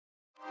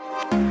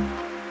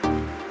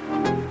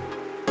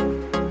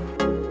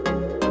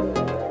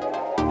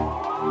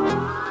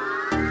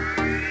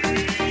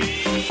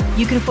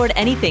You can afford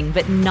anything,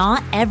 but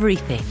not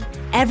everything.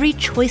 Every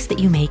choice that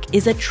you make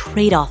is a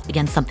trade-off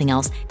against something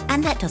else,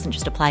 and that doesn't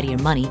just apply to your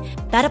money.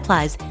 That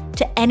applies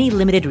to any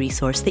limited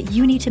resource that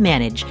you need to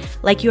manage,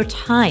 like your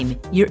time,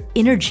 your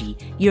energy,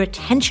 your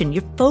attention,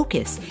 your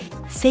focus.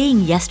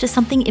 Saying yes to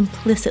something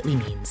implicitly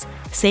means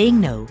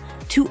saying no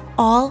to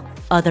all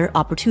other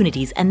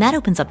opportunities, and that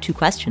opens up two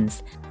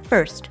questions.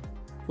 First,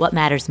 what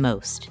matters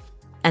most?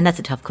 And that's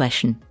a tough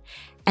question.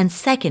 And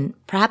second,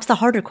 perhaps the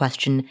harder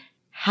question,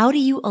 how do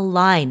you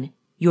align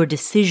your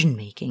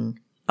decision-making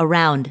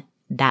around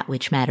that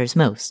which matters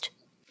most?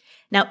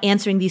 Now,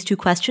 answering these two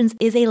questions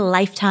is a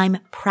lifetime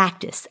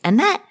practice, and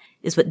that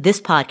is what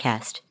this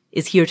podcast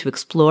is here to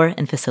explore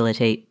and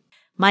facilitate.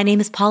 My name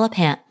is Paula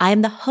Pant. I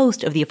am the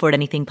host of the Afford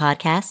Anything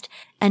podcast,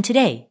 and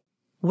today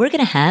we're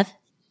going to have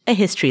a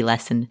history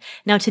lesson.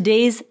 Now,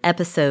 today's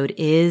episode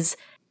is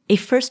a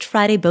First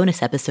Friday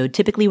bonus episode.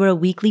 Typically, we're a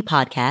weekly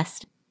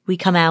podcast. We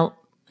come out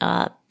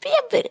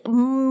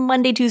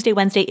Monday, Tuesday,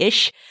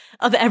 Wednesday-ish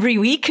of every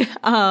week.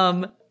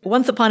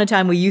 Once upon a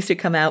time, we used to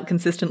come out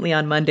consistently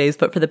on Mondays,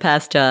 but for the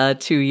past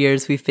 2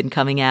 years, we've been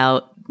coming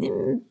out.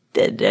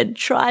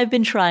 I've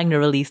been trying to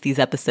release these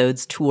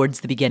episodes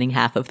towards the beginning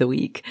half of the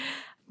week.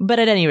 But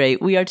at any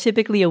rate, we are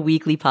typically a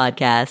weekly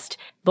podcast,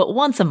 but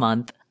once a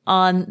month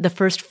on the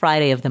first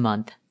Friday of the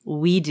month,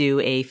 we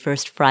do a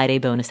First Friday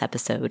bonus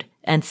episode.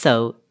 And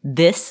so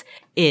this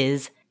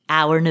is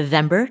our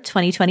November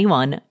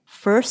 2021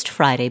 First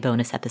Friday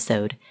bonus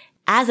episode.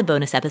 As a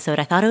bonus episode,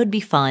 I thought it would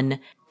be fun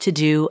to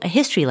do a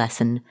history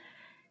lesson,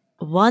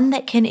 one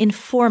that can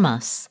inform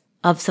us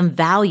of some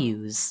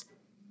values,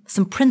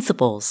 some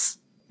principles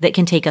that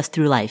can take us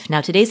through life.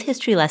 Now, today's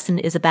history lesson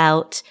is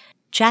about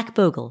Jack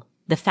Bogle,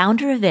 the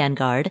founder of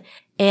Vanguard,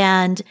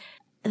 and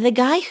the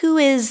guy who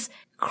is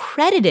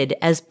credited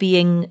as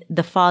being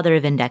the father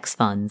of index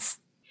funds.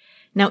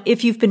 Now,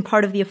 if you've been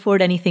part of the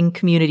Afford Anything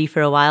community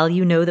for a while,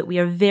 you know that we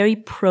are very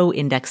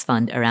pro-index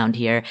fund around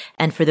here.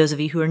 And for those of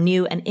you who are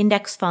new, an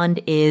index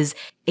fund is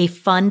a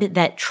fund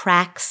that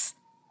tracks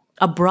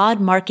a broad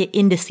market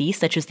indices,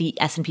 such as the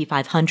S&P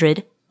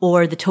 500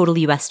 or the total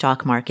U.S.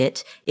 stock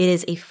market. It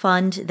is a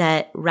fund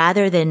that,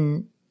 rather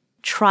than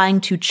trying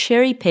to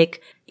cherry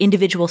pick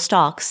individual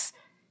stocks,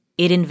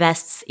 it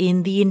invests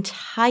in the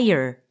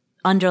entire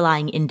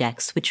underlying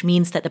index, which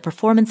means that the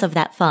performance of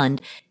that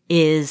fund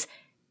is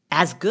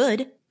as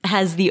good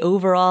as the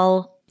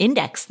overall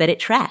index that it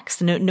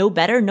tracks. No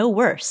better, no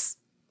worse.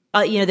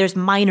 There's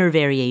minor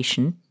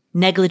variation,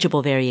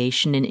 negligible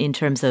variation in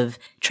terms of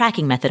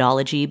tracking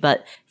methodology,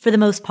 but for the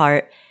most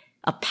part,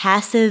 a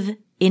passive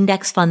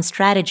index fund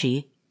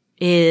strategy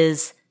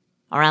is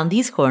around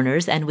these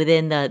corners, and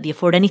within the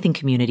Afford Anything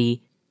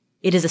community,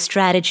 it is a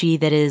strategy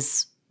that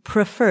is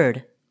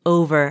preferred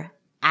over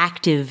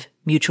active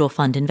mutual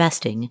fund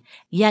investing.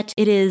 Yet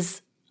it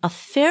is a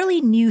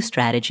fairly new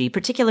strategy,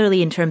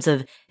 particularly in terms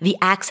of the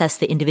access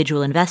that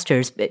individual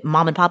investors,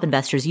 mom and pop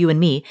investors, you and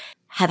me,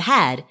 have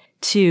had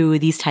to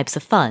these types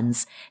of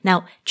funds.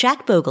 Now,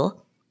 Jack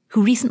Bogle,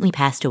 who recently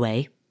passed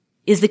away,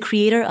 is the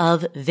creator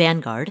of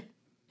Vanguard,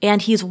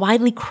 and he is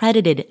widely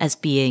credited as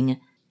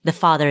being the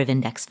father of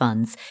index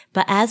funds.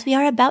 But as we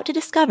are about to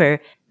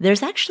discover,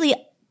 there's actually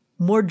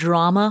more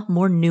drama,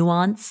 more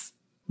nuance,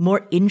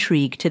 more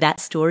intrigue to that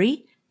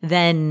story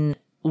than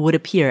would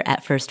appear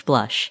at first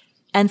blush.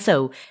 And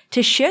so,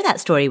 to share that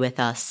story with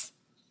us,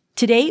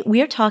 today we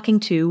are talking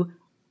to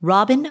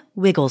Robin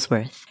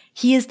Wigglesworth.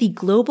 He is the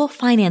global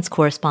finance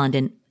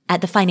correspondent at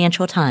the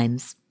Financial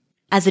Times.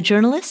 As a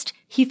journalist,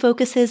 he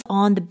focuses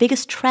on the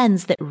biggest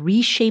trends that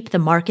reshape the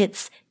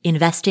markets,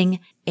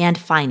 investing, and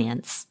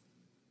finance.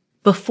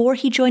 Before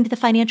he joined the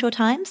Financial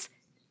Times,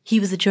 he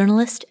was a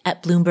journalist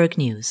at Bloomberg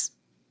News.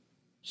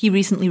 He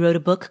recently wrote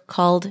a book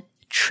called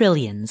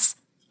Trillions,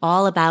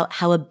 all about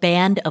how a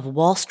band of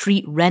Wall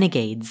Street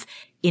renegades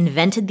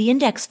invented the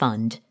index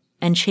fund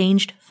and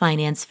changed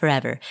finance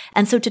forever.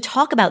 And so to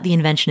talk about the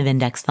invention of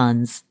index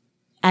funds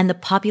and the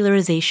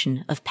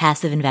popularization of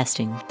passive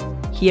investing,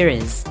 here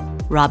is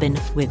Robin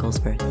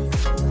Wigglesworth.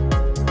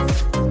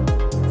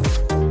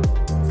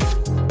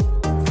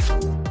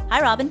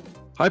 Hi, Robin.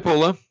 Hi,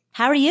 Paula.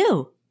 How are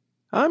you?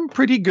 I'm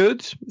pretty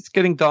good. It's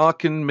getting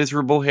dark and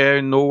miserable here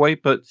in Norway,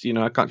 but,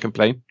 I can't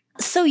complain.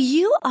 So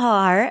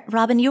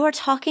Robin, you are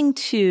talking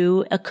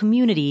to a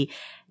community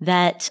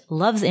that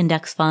loves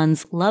index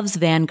funds, loves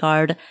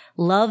Vanguard,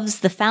 loves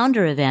the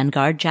founder of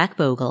Vanguard, Jack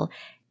Bogle.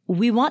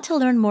 We want to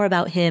learn more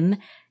about him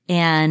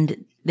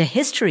and the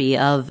history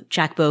of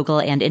Jack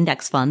Bogle and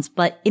index funds.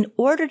 But in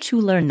order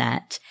to learn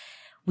that,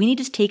 we need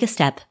to take a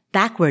step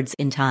backwards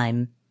in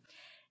time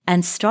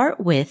and start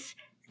with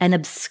an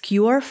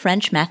obscure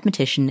French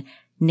mathematician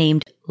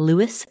named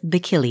Louis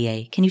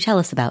Bachelier. Can you tell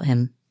us about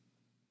him?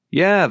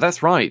 Yeah,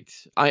 that's right.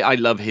 I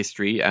love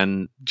history,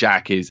 and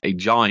Jack is a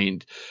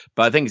giant.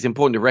 But I think it's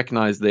important to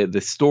recognize that the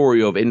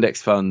story of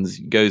index funds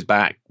goes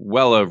back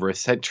well over a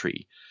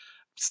century.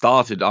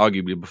 Started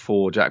arguably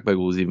before Jack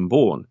Bogle was even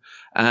born.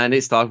 And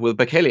it started with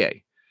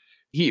Bachelier.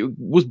 He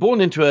was born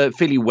into a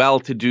fairly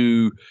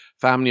well-to-do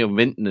family of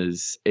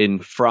vintners in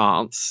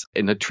France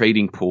in a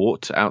trading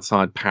port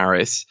outside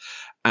Paris.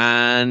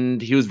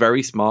 And he was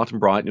very smart and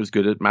bright and he was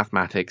good at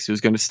mathematics. He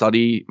was going to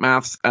study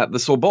maths at the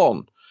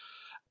Sorbonne.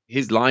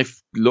 His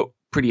life looked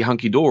pretty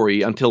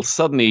hunky-dory until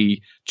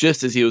suddenly,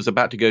 just as he was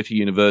about to go to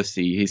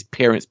university, his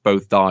parents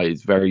both died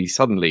very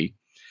suddenly.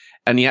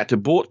 And he had to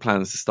abort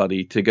plans to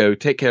study to go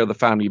take care of the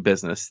family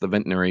business, the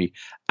vintnery,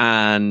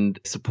 and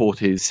support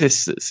his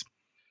sisters.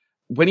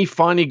 When he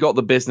finally got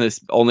the business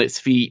on its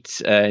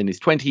feet in his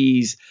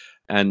 20s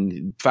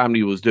and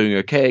family was doing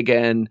okay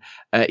again,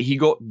 he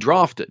got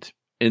drafted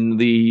in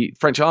the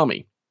French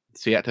army.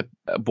 So he had to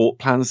abort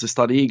plans to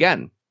study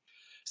again.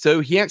 So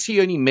he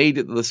actually only made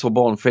it to the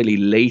Sorbonne fairly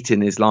late in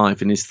his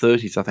life, in his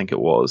 30s, I think it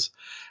was.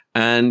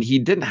 And he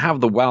didn't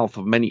have the wealth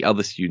of many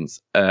other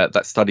students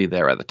that studied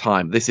there at the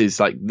time. This is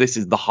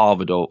the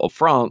Harvard of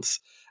France.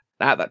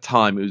 At that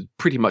time, it was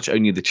pretty much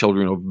only the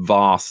children of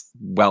vast,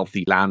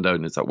 wealthy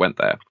landowners that went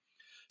there.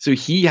 So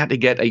he had to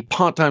get a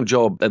part-time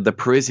job at the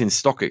Parisian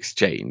Stock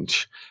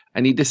Exchange,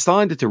 and he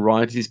decided to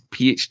write his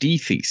PhD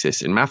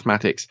thesis in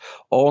mathematics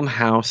on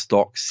how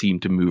stocks seem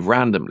to move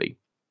randomly.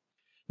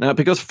 Now,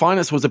 because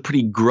finance was a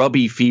pretty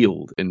grubby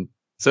field,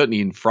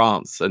 certainly in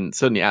France and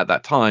certainly at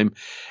that time,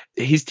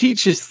 his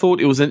teachers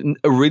thought it was an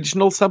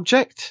original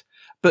subject,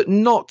 but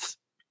not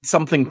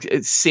something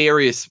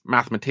serious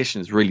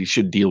mathematicians really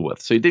should deal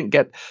with. So he didn't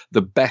get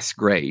the best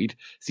grade.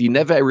 So he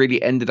never really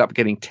ended up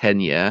getting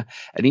tenure.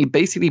 And he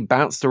basically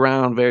bounced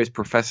around various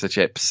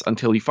professorships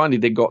until he finally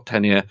did got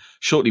tenure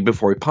shortly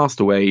before he passed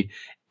away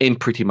in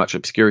pretty much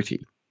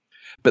obscurity.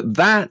 But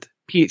that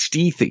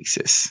PhD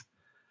thesis,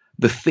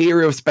 the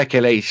theory of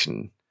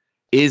speculation,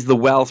 is the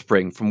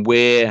wellspring from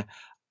where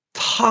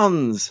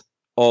tons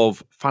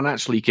of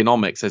financial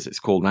economics, as it's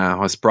called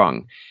now, has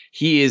sprung.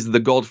 He is the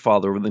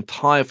godfather of the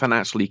entire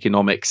financial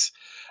economics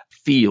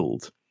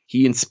field.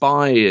 He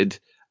inspired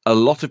a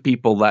lot of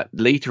people that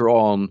later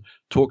on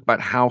talked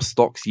about how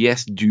stocks,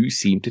 yes, do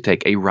seem to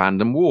take a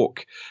random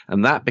walk.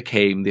 And that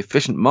became the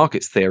efficient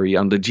markets theory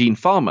under Gene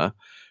Farmer,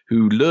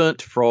 who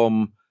learnt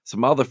from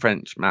some other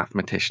French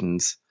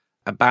mathematicians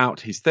about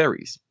his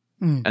theories.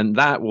 And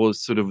that was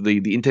sort of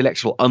the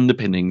intellectual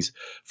underpinnings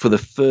for the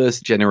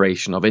first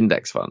generation of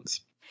index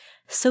funds.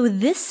 So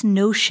this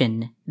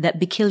notion that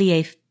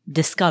Bachelier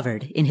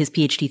discovered in his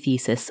PhD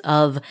thesis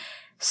of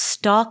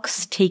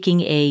stocks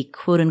taking a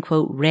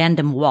quote-unquote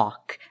random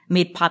walk,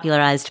 made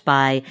popularized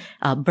by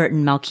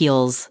Burton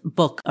Malkiel's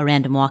book, A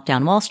Random Walk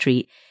Down Wall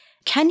Street.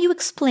 Can you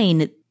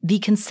explain the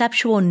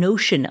conceptual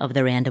notion of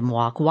the random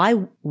walk?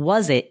 Why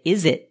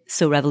is it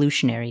so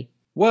revolutionary?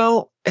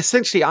 Well,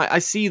 essentially, I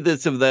see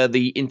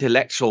the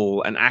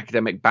intellectual and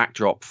academic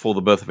backdrop for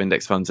the birth of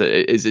index funds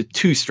is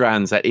two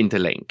strands that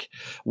interlink.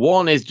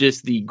 One is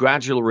just the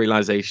gradual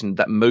realization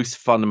that most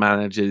fund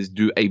managers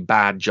do a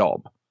bad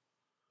job.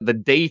 The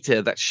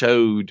data that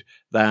showed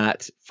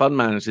that fund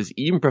managers,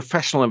 even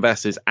professional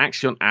investors,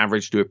 actually on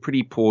average do a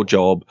pretty poor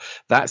job,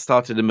 that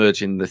started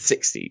emerging in the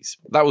 60s.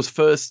 That was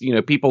first,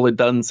 people had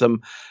done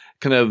some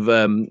kind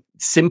of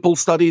simple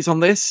studies on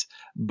this,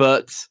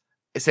 but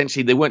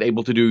essentially they weren't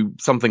able to do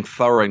something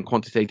thorough and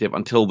quantitative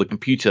until the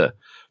computer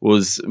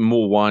was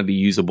more widely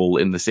usable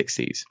in the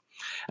 60s.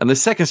 And the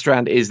second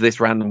strand is this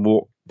random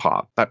walk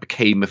part that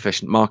became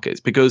efficient markets,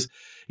 because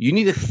you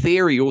need a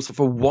theory also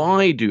for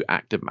why do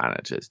active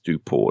managers do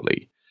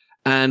poorly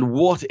and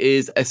what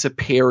is a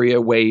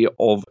superior way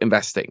of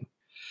investing.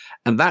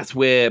 And that's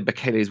where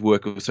Bachelier's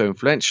work was so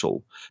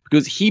influential,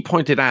 because he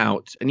pointed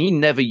out, and he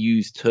never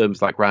used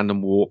terms like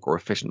random walk or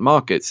efficient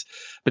markets,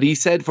 but he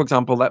said, for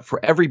example, that for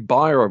every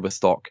buyer of a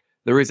stock,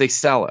 there is a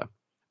seller.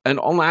 And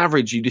on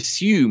average, you'd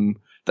assume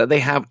that they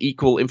have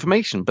equal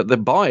information, but the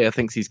buyer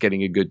thinks he's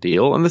getting a good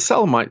deal, and the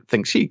seller might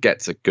think she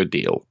gets a good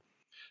deal.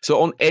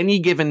 So on any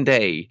given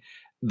day,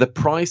 the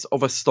price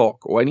of a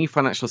stock or any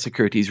financial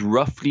security is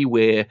roughly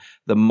where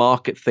the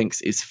market thinks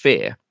is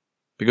fair,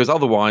 because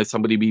otherwise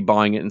somebody would be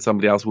buying it and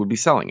somebody else would be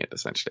selling it,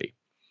 essentially.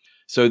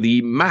 So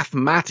the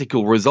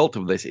mathematical result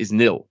of this is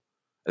nil.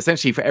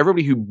 Essentially, for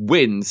everybody who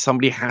wins,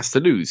 somebody has to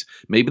lose.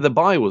 Maybe the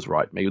buyer was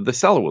right. Maybe the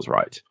seller was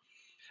right.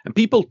 And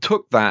people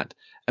took that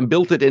and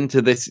built it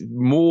into this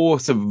more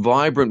sort of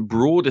vibrant,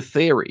 broader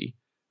theory,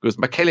 because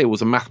Bachelier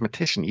was a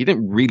mathematician. He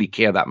didn't really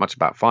care that much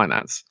about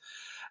finance,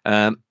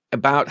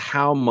 about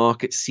how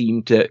markets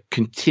seem to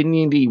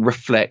continually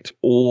reflect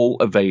all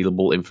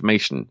available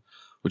information,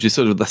 which is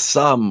sort of the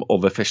sum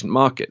of efficient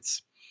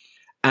markets.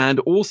 And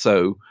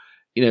also,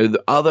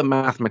 the other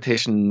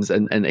mathematicians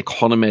and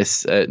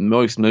economists,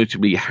 most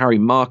notably Harry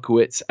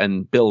Markowitz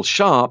and Bill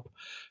Sharpe,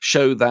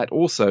 show that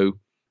also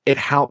it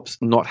helps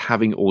not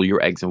having all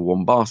your eggs in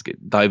one basket.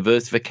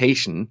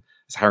 Diversification,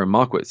 as Harry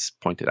Markowitz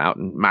pointed out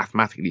and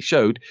mathematically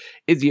showed,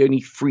 is the only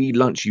free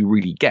lunch you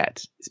really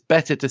get. It's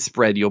better to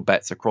spread your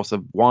bets across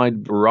a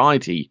wide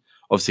variety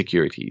of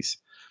securities.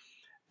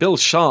 Bill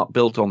Sharpe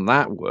built on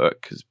that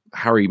work, because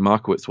Harry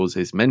Markowitz was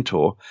his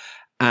mentor,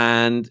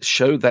 and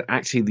showed that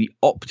actually the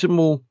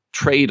optimal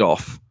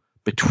trade-off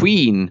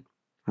between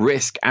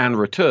risk and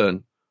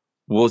return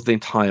was the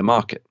entire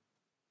market.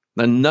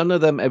 Now, none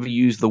of them ever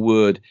used the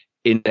word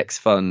index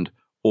fund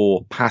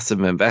or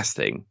passive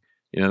investing.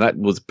 That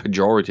was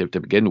pejorative to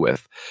begin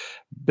with.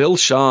 Bill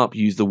Sharpe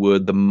used the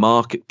word the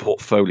market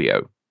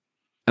portfolio.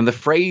 And the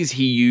phrase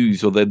he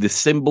used, or the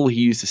symbol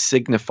he used to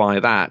signify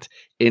that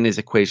in his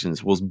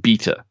equations, was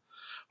beta,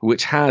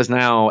 which has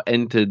now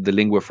entered the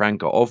lingua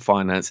franca of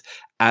finance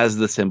as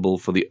the symbol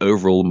for the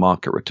overall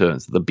market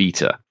returns, the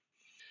beta.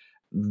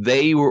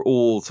 They were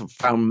all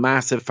found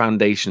massive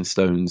foundation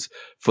stones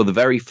for the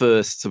very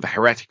first sort of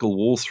heretical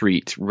Wall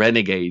Street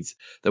renegades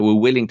that were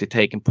willing to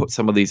take and put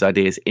some of these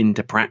ideas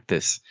into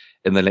practice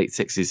in the late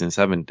 60s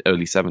and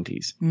early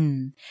 70s.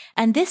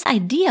 And this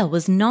idea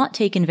was not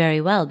taken very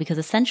well because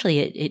essentially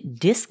it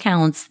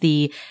discounts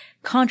the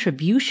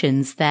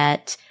contributions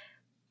that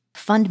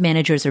fund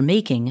managers are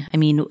making. I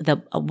mean,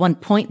 the one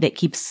point that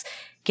keeps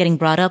getting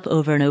brought up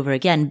over and over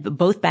again,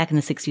 both back in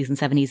the 60s and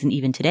 70s and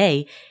even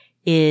today,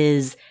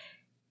 is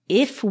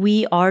if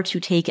we are to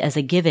take as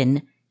a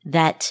given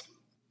that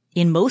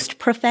in most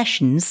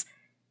professions,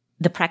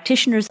 the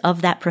practitioners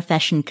of that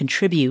profession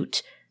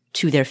contribute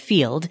to their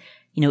field.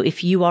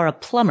 If you are a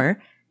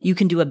plumber, you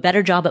can do a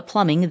better job at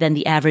plumbing than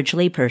the average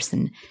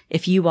layperson.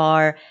 If you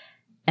are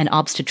an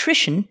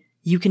obstetrician,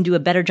 you can do a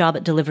better job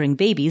at delivering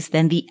babies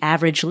than the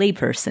average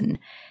layperson.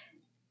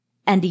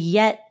 And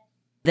yet,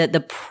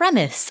 the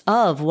premise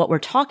of what we're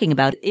talking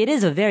about, it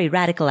is a very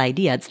radical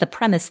idea. It's the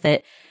premise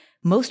that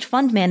most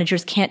fund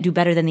managers can't do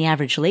better than the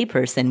average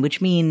layperson,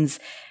 which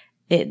means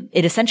it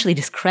essentially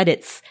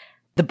discredits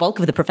the bulk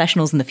of the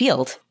professionals in the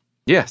field.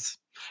 Yes.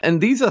 And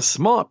these are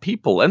smart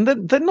people, and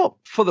they're not,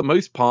 for the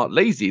most part,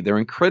 lazy. They're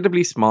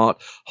incredibly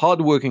smart,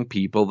 hardworking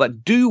people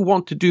that do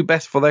want to do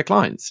best for their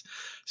clients.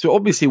 So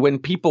obviously, when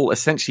people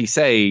essentially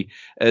say,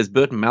 as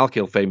Burton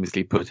Malkiel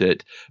famously put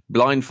it,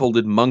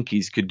 blindfolded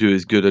monkeys could do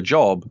as good a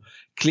job,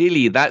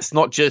 clearly that's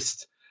not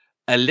just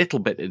a little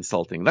bit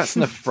insulting. That's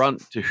an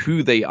affront to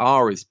who they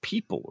are as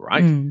people,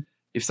 right?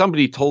 If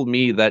somebody told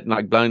me that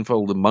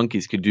blindfolded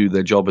monkeys could do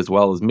their job as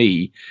well as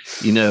me,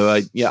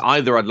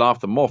 either I'd laugh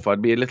them off,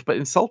 I'd be a little bit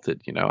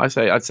insulted.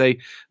 I'd say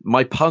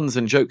my puns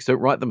and jokes don't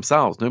write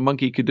themselves. No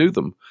monkey could do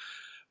them.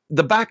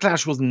 The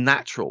backlash was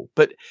natural,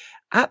 but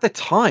at the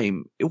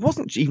time, it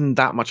wasn't even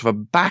that much of a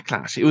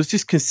backlash. It was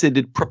just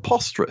considered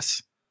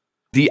preposterous.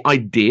 The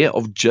idea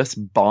of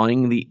just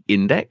buying the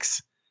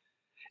index.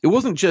 It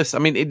wasn't just,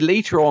 it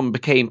later on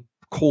became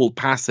called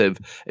passive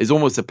as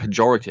almost a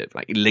pejorative,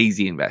 like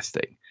lazy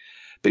investing.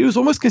 But it was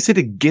almost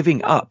considered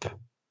giving up.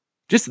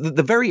 Just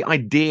the very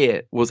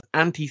idea was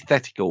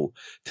antithetical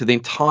to the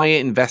entire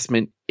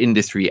investment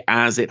industry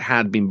as it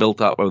had been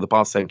built up over the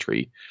past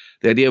century.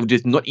 The idea of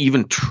just not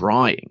even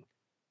trying.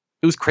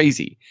 It was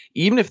crazy.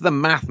 Even if the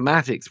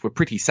mathematics were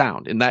pretty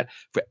sound in that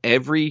for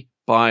every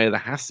buyer, there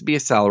has to be a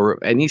seller of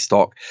any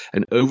stock.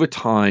 And over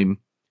time,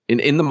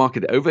 in the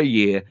market, over a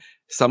year,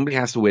 somebody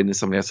has to win and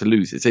somebody has to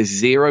lose. It's a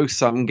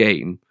zero-sum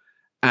game.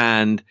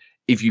 And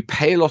if you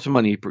pay a lot of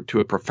money to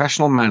a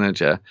professional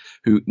manager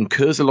who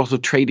incurs a lot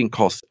of trading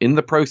costs in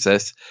the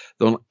process,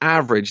 then on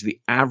average,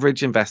 the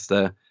average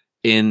investor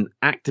in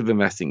active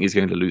investing is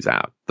going to lose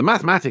out. The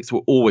mathematics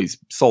were always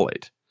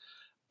solid,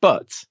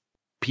 but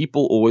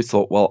people always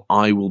thought, well,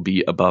 I will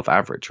be above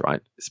average,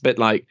 right? It's a bit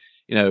like,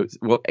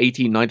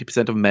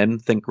 80-90% of men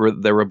think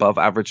they're above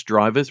average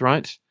drivers,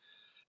 right?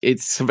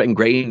 It's sort of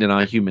ingrained in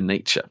our human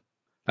nature.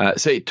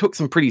 So it took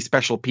some pretty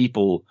special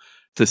people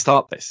to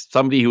start this,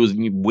 somebody who was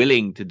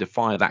willing to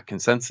defy that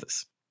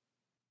consensus.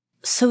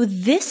 So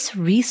this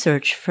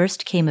research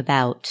first came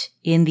about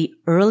in the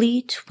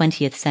early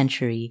 20th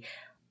century.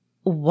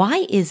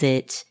 Why is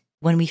it,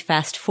 when we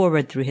fast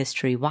forward through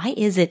history, why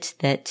is it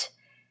that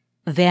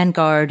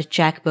Vanguard,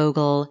 Jack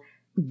Bogle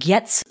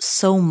gets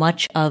so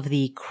much of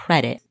the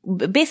credit?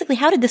 Basically,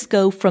 how did this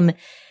go from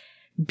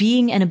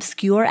being an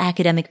obscure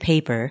academic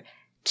paper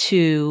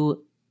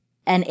to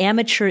an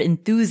amateur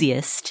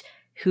enthusiast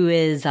who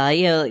is,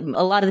 a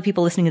lot of the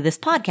people listening to this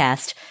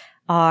podcast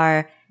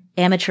are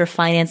amateur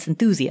finance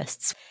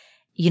enthusiasts.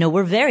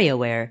 We're very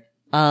aware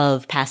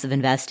of passive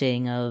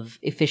investing, of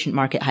efficient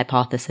market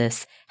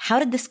hypothesis. How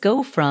did this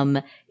go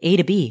from A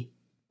to B?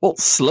 Well,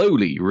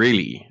 slowly,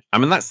 really.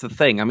 That's the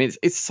thing.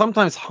 It's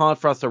sometimes hard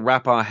for us to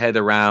wrap our head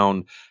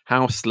around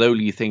how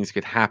slowly things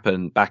could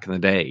happen back in the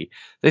day.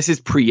 This is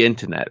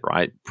pre-internet,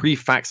 right?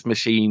 Pre-fax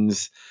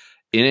machines.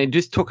 It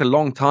just took a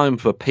long time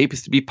for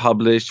papers to be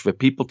published, for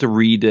people to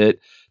read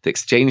it, to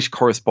exchange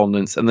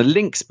correspondence, and the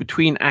links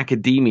between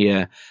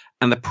academia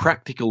and the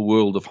practical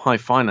world of high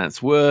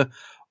finance were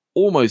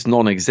almost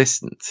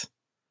non-existent.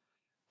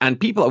 And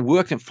people that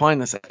worked in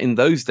finance in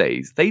those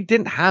days, they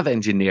didn't have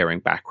engineering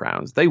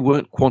backgrounds. They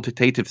weren't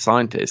quantitative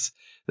scientists.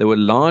 They were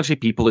largely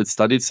people who had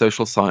studied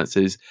social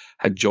sciences,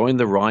 had joined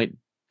the right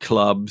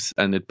clubs,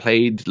 and had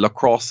played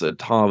lacrosse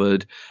at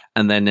Harvard,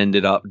 and then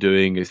ended up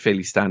doing a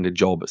fairly standard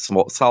job at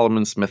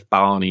Salomon Smith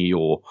Barney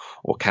or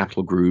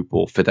Capital Group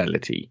or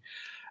Fidelity.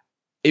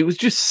 It was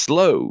just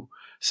slow.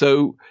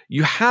 So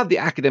you had the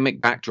academic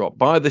backdrop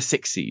by the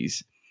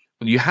 60s.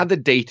 You had the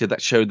data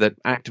that showed that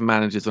active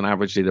managers on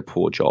average did a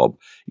poor job.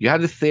 You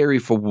had a theory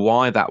for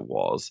why that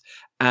was,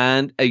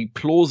 and a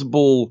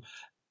plausible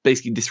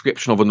basically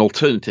description of an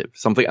alternative,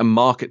 something, a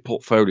market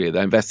portfolio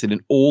that invested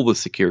in all the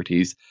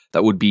securities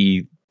that would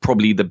be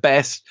probably the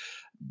best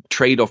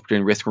trade-off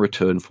between risk and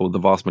return for the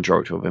vast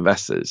majority of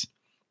investors.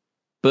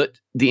 But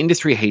the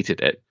industry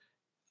hated it,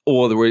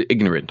 or they were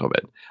ignorant of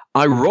it.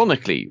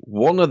 Ironically,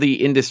 one of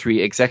the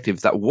industry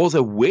executives that was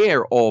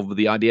aware of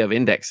the idea of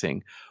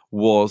indexing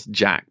was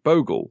Jack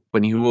Bogle,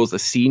 when he was a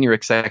senior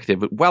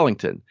executive at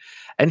Wellington.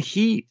 And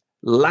he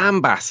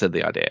lambasted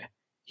the idea.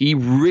 He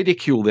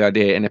ridiculed the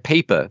idea in a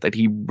paper that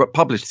he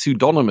published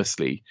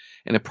pseudonymously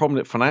in a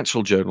prominent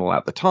financial journal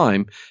at the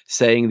time,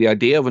 saying the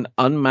idea of an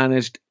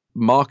unmanaged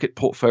market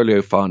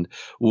portfolio fund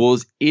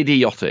was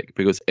idiotic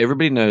because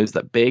everybody knows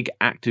that big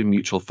active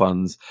mutual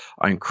funds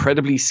are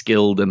incredibly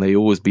skilled and they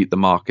always beat the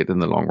market in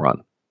the long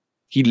run.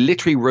 He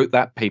literally wrote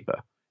that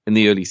paper in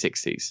the early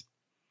 60s.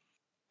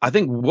 I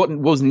think what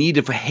was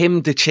needed for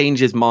him to change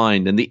his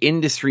mind and the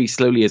industry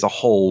slowly as a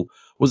whole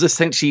was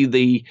essentially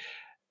the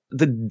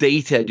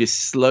data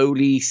just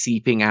slowly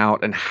seeping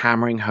out and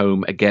hammering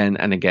home again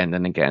and again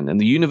and again.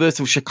 And the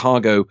University of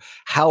Chicago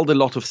held a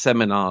lot of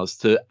seminars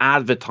to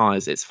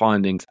advertise its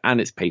findings and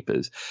its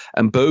papers.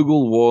 And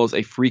Bogle was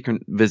a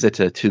frequent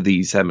visitor to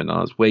these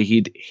seminars where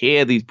he'd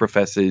hear these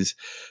professors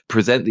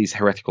present these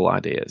heretical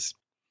ideas.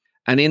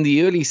 And in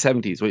the early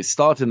 70s, well, it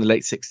started in the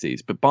late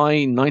 60s, but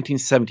by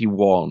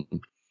 1971,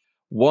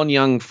 one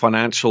young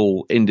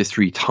financial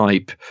industry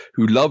type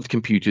who loved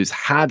computers,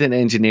 had an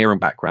engineering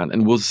background,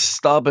 and was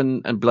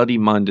stubborn and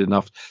bloody-minded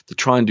enough to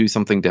try and do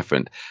something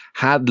different,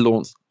 had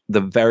launched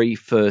the very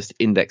first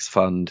index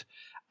fund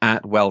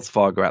at Wells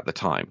Fargo at the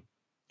time.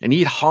 And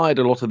he'd hired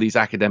a lot of these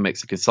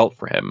academics to consult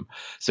for him.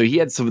 So he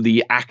had some of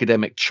the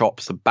academic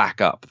chops to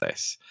back up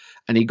this.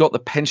 And he got the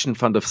pension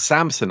fund of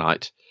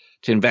Samsonite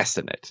to invest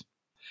in it.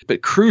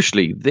 But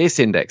crucially, this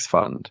index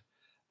fund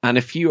and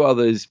a few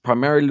others,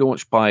 primarily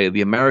launched by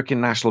the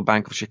American National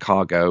Bank of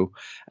Chicago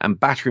and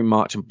Battery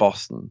March in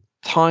Boston,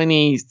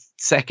 tiny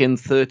second,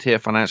 third-tier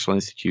financial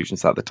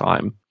institutions at the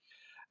time,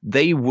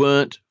 they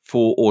weren't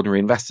for ordinary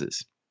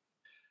investors.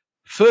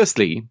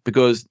 Firstly,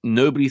 because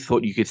nobody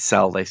thought you could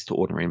sell this to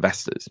ordinary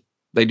investors.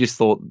 They just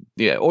thought,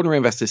 ordinary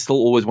investors still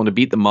always want to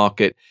beat the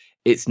market.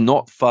 It's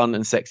not fun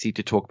and sexy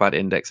to talk about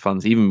index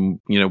funds, even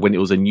when it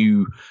was a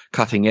new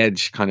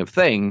cutting-edge kind of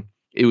thing.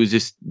 It was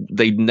just,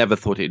 they never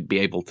thought it'd be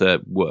able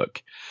to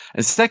work.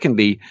 And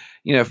secondly,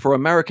 for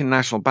American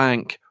National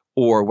Bank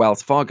or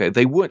Wells Fargo,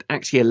 they weren't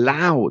actually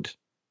allowed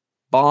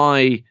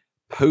by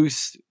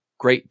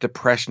post-Great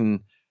Depression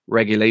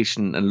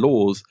regulation and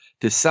laws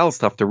to sell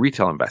stuff to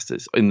retail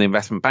investors in the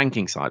investment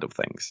banking side of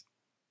things.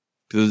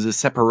 Because there's a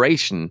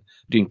separation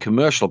between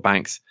commercial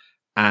banks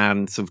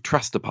and sort of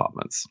trust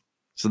departments.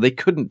 So they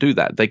couldn't do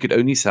that. They could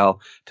only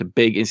sell to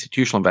big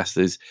institutional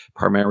investors,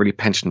 primarily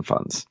pension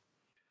funds.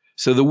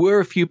 So there were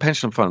a few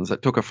pension funds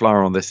that took a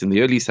flyer on this in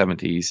the early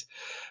 70s,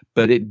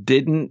 but it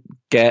didn't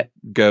get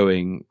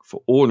going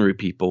for ordinary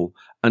people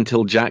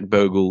until Jack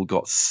Bogle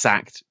got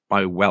sacked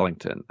by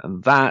Wellington.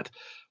 And that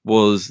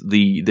was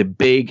the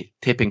big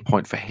tipping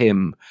point for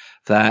him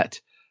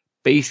that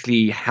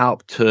basically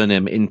helped turn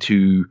him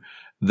into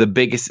the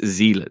biggest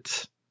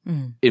zealot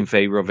in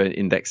favor of an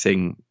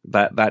indexing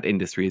that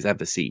industry has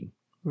ever seen.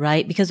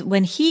 Right. Because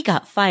when he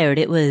got fired,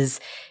 it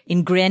was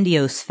in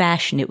grandiose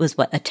fashion. It was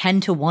a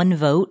 10-1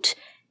 vote,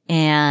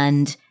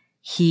 and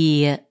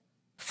he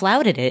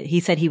flouted it. He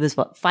said he was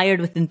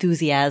fired with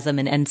enthusiasm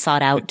and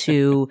sought out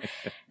to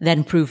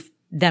then prove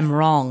them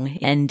wrong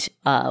and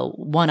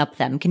one up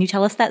them. Can you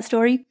tell us that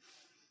story?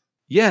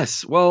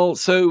 Yes. Well,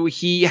 so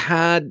he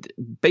had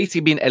basically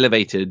been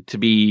elevated to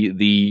be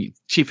the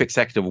chief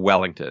executive of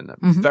Wellington,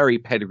 a very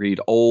pedigreed,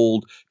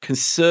 old,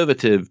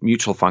 conservative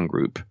mutual fund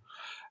group.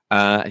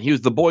 He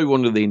was the boy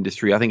wonder of the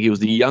industry. I think he was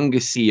the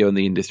youngest CEO in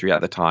the industry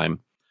at the time.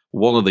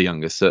 One of the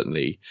youngest,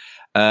 certainly.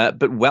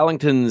 But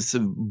Wellington's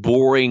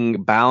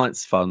boring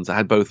balance funds that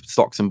had both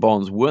stocks and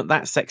bonds weren't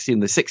that sexy in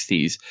the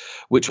 60s,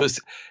 which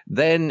was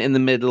then in the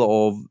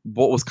middle of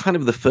what was kind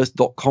of the first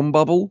dot-com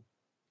bubble.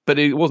 But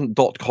it wasn't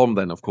dot-com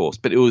then, of course.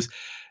 But it was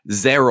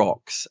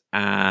Xerox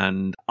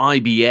and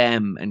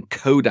IBM and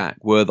Kodak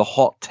were the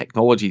hot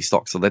technology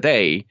stocks of the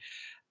day.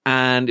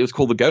 And it was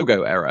called the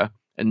go-go era.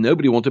 And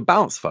nobody wanted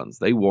balance funds.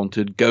 They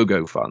wanted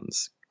go-go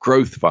funds,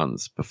 growth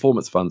funds,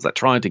 performance funds that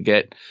tried to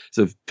get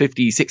sort of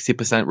 50,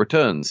 60%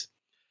 returns.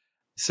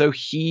 So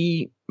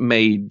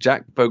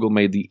Jack Bogle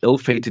made the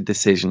ill-fated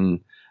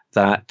decision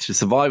that to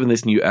survive in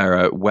this new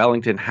era,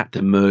 Wellington had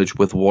to merge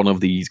with one of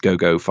these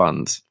go-go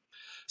funds.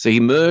 So he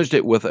merged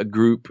it with a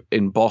group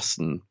in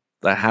Boston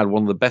that had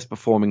one of the best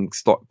performing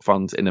stock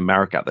funds in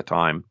America at the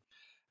time.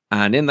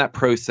 And in that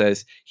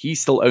process, he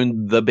still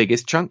owned the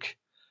biggest chunk,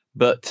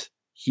 but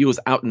he was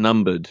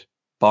outnumbered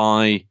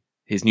by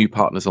his new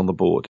partners on the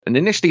board. And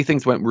initially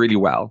things went really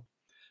well,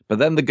 but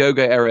then the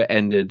go-go era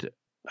ended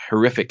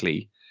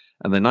horrifically.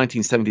 And the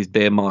 1970s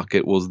bear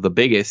market was the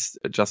biggest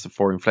adjusted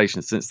for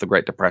inflation since the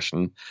Great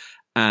Depression.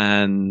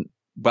 And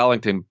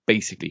Wellington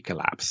basically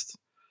collapsed.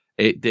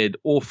 It did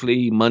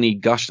awfully. Money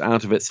gushed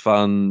out of its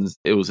funds.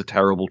 It was a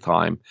terrible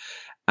time.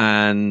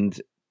 And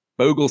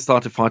Bogle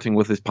started fighting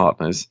with his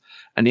partners,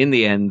 and in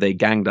the end, they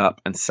ganged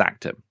up and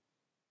sacked him.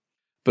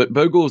 But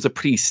Bogle was a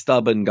pretty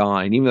stubborn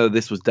guy, and even though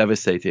this was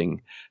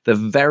devastating, the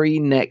very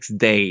next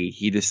day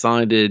he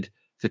decided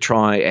to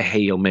try a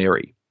Hail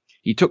Mary.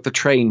 He took the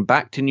train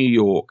back to New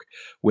York,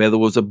 where there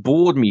was a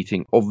board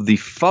meeting of the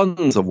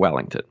funds of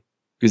Wellington.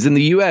 Because in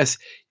the US,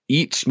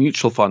 each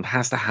mutual fund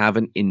has to have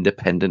an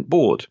independent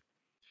board.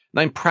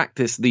 Now, in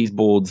practice, these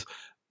boards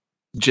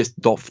just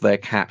doff their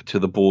cap to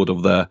the board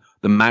of the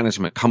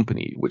management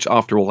company, which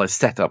after all has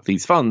set up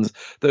these funds.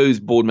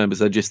 Those board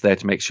members are just there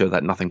to make sure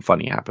that nothing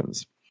funny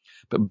happens.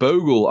 But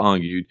Bogle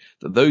argued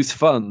that those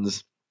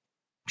funds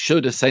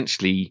should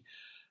essentially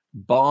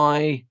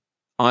buy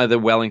either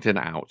Wellington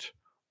out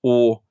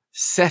or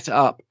set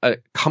up a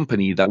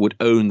company that would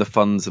own the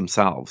funds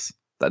themselves,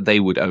 that they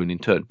would own in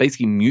turn,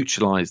 basically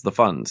mutualize the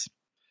funds.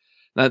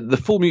 Now, the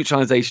full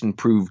mutualization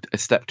proved a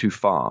step too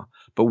far,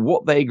 but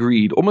what they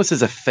agreed, almost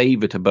as a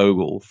favor to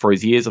Bogle for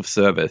his years of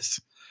service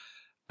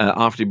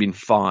after he'd been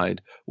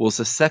fired, was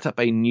to set up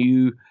a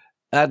new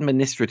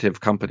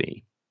administrative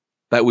company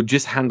that would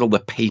just handle the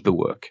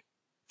paperwork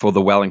for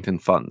the Wellington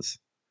funds.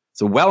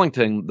 So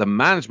Wellington, the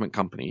management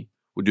company,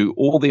 would do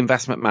all the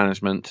investment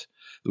management,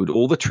 would do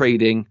all the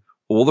trading,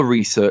 all the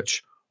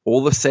research,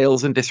 all the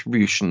sales and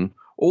distribution,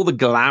 all the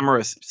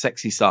glamorous,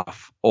 sexy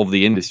stuff of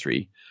the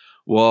industry,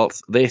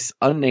 whilst this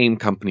unnamed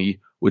company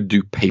would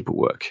do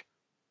paperwork,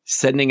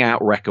 sending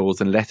out records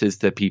and letters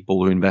to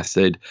people who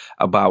invested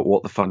about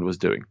what the fund was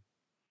doing.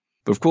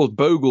 But of course,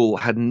 Bogle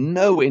had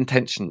no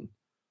intention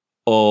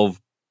of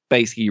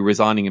basically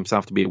resigning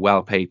himself to be a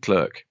well-paid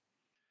clerk.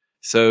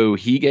 So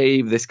he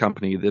gave this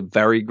company the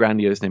very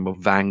grandiose name of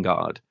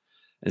Vanguard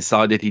and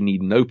decided he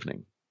needed an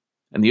opening.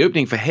 And the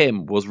opening for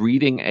him was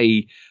reading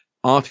a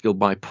article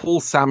by Paul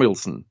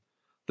Samuelson,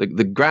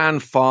 the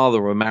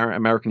grandfather of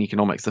American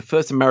economics, the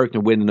first American to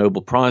win the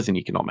Nobel Prize in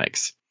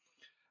economics,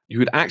 who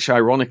had actually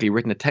ironically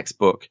written a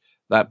textbook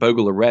that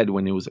Bogle had read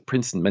when he was at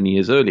Princeton many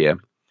years earlier.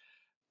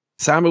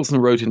 Samuelson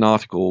wrote an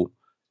article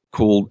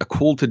called A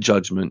Call to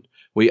Judgment,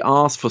 where he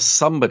asked for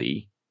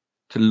somebody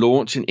to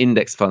launch an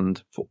index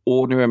fund for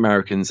ordinary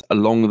Americans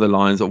along the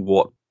lines of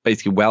what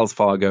basically Wells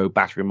Fargo,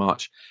 Battery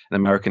March, and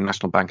American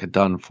National Bank had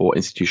done for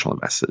institutional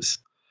investors.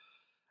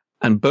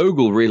 And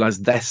Bogle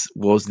realized this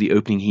was the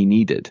opening he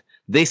needed.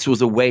 This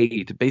was a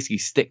way to basically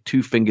stick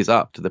two fingers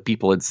up to the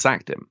people who had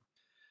sacked him.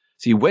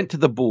 So he went to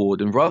the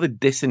board and rather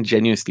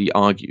disingenuously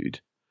argued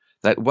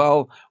that,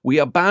 well, we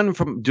are banned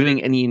from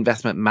doing any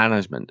investment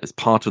management as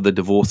part of the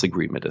divorce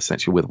agreement,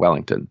 essentially, with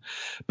Wellington.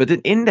 But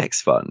an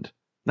index fund,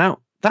 now,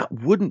 that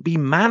wouldn't be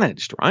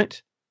managed, right?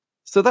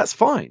 So that's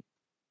fine.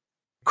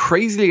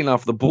 Crazily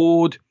enough, the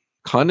board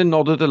kind of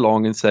nodded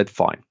along and said,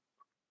 fine.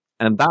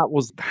 And that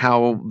was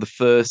how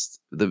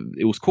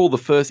it was called the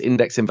first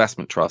index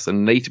investment trust,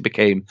 and later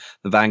became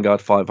the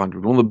Vanguard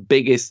 500, one of the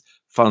biggest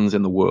funds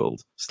in the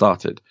world,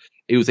 started.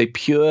 It was a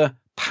pure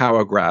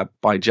power grab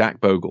by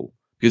Jack Bogle,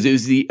 because it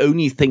was the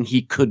only thing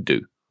he could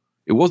do.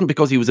 It wasn't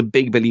because he was a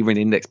big believer in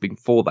index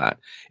before that.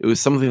 It was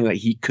something that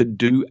he could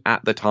do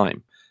at the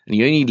time. And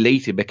he only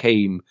later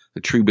became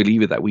the true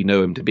believer that we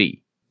know him to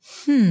be.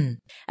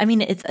 I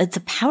mean, it's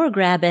a power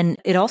grab, and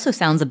it also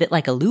sounds a bit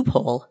like a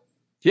loophole.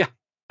 Yeah.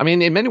 I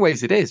mean, in many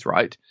ways it is,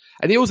 right?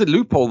 And it was a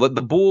loophole that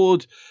the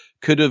board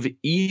could have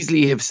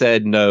easily have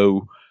said,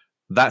 no,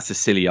 that's a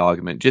silly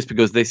argument. Just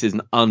because this is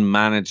an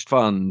unmanaged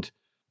fund,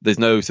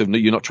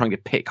 you're not trying to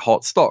pick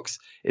hot stocks.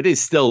 It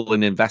is still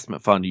an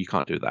investment fund. You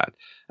can't do that.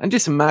 And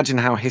just imagine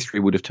how history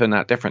would have turned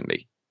out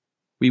differently.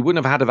 We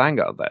wouldn't have had a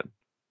Vanguard then.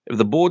 If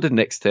the board had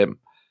nixed him,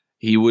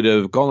 he would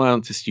have gone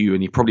out to stew,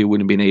 and he probably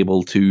wouldn't have been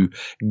able to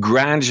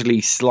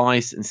gradually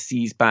slice and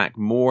seize back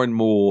more and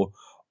more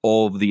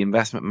of the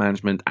investment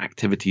management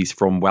activities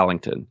from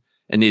Wellington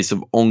and his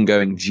sort of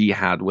ongoing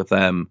jihad with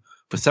them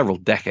for several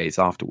decades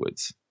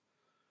afterwards.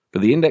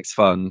 But the index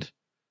fund,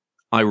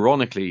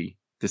 ironically,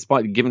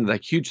 despite given the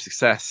huge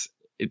success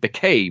it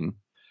became,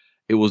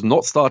 it was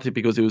not started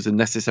because it was a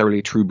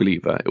necessarily true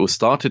believer. It was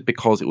started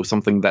because it was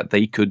something that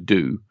they could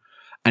do.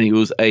 And it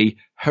was a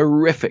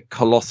horrific,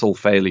 colossal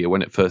failure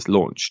when it first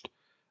launched,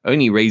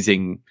 only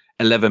raising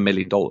 $11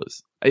 million.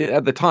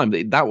 At the time,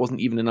 that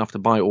wasn't even enough to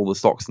buy all the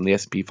stocks in the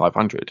S&P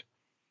 500.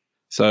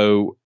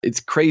 So it's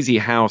crazy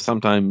how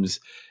sometimes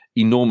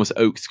enormous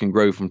oaks can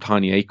grow from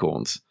tiny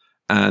acorns.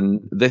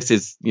 And this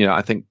is,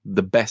 I think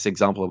the best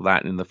example of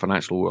that in the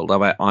financial world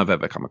I've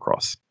ever come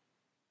across.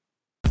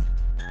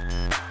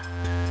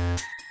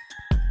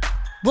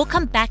 We'll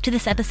come back to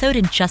this episode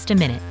in just a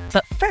minute.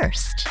 But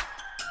first,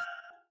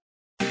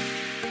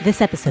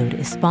 this episode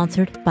is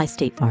sponsored by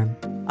State Farm.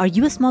 Are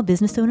you a small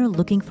business owner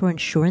looking for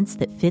insurance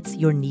that fits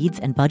your needs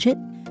and budget?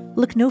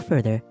 Look no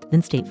further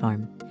than State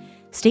Farm.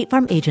 State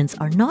Farm agents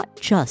are not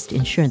just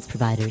insurance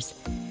providers.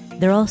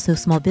 They're also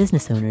small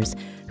business owners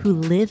who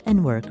live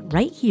and work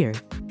right here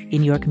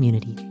in your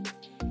community.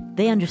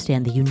 They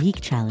understand the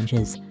unique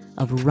challenges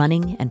of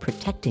running and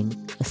protecting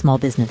a small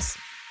business.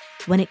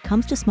 When it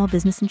comes to small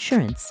business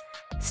insurance,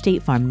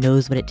 State Farm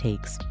knows what it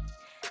takes.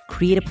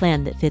 Create a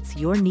plan that fits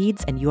your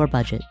needs and your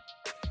budget.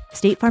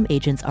 State Farm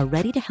agents are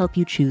ready to help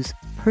you choose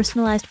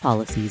personalized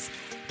policies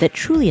that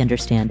truly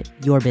understand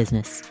your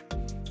business.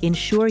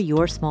 Insure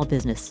your small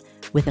business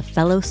with a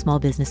fellow small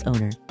business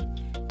owner.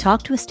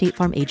 Talk to a State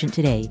Farm agent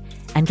today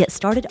and get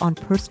started on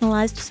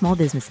personalized small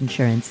business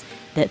insurance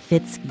that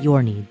fits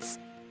your needs.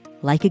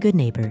 Like a good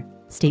neighbor,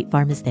 State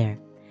Farm is there.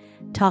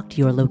 Talk to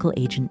your local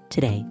agent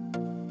today.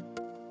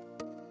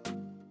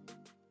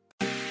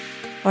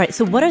 All right,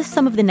 so what are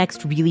some of the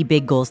next really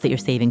big goals that you're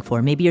saving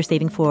for? Maybe you're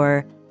saving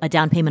for a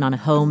down payment on a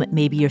home.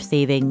 Maybe you're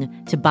saving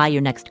to buy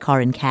your next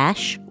car in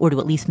cash, or to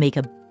at least make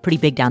a pretty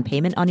big down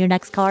payment on your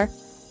next car.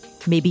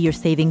 Maybe you're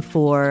saving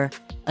for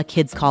a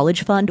kid's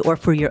college fund or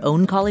for your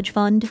own college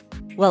fund.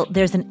 Well,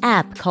 there's an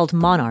app called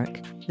Monarch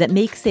that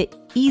makes it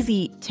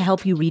easy to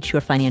help you reach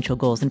your financial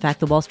goals. In fact,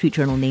 the Wall Street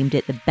Journal named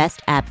it the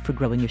best app for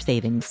growing your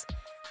savings.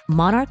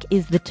 Monarch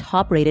is the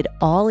top-rated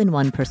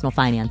all-in-one personal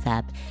finance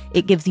app.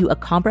 It gives you a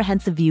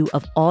comprehensive view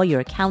of all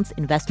your accounts,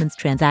 investments,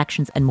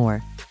 transactions, and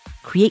more.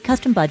 Create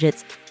custom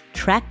budgets,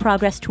 track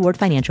progress toward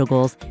financial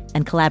goals,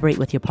 and collaborate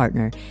with your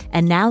partner.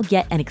 And now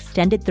get an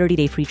extended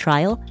 30-day free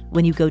trial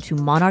when you go to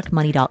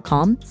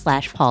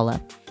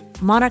monarchmoney.com/Paula.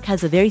 Monarch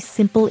has a very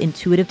simple,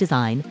 intuitive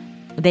design.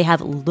 They have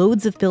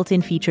loads of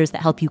built-in features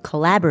that help you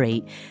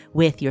collaborate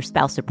with your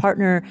spouse or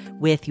partner,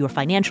 with your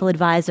financial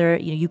advisor.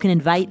 You can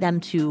invite them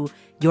to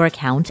your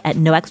account at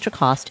no extra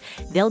cost.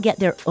 They'll get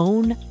their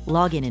own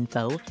login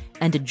info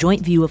and a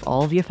joint view of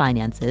all of your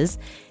finances.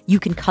 You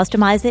can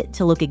customize it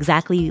to look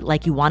exactly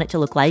like you want it to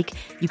look like.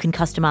 You can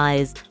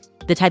customize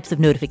the types of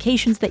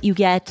notifications that you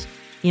get.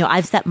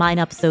 I've set mine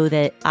up so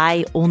that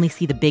I only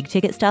see the big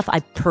ticket stuff. I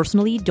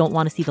personally don't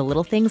want to see the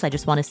little things. I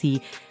just want to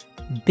see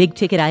big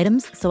ticket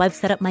items. So I've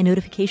set up my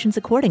notifications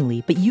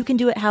accordingly, but you can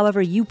do it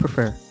however you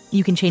prefer.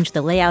 You can change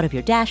the layout of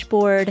your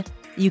dashboard.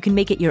 You can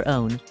make it your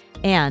own.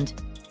 And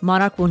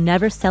Monarch will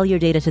never sell your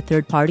data to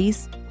third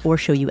parties or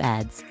show you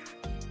ads.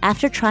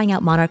 After trying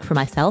out Monarch for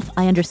myself,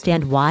 I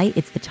understand why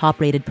it's the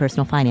top-rated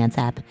personal finance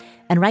app.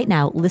 And right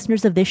now,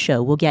 listeners of this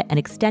show will get an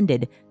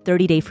extended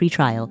 30-day free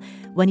trial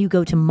when you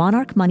go to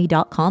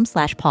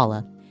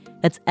monarchmoney.com/Paula.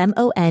 That's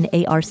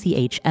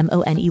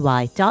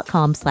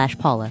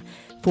monarchmoney.com/Paula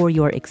for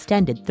your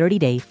extended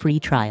 30-day free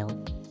trial.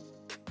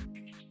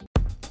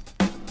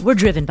 We're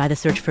driven by the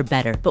search for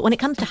better, but when it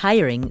comes to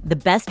hiring, the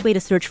best way to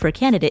search for a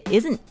candidate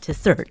isn't to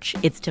search,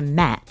 it's to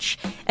match.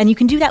 And you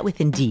can do that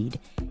with Indeed.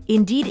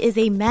 Indeed is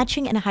a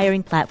matching and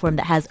hiring platform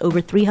that has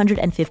over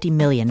 350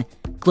 million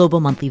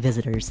global monthly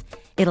visitors.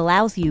 It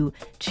allows you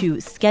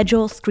to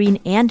schedule, screen,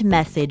 and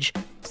message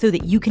so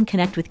that you can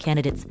connect with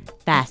candidates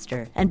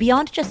faster. And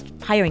beyond just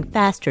hiring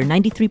faster,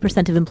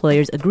 93% of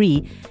employers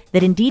agree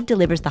that Indeed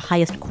delivers the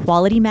highest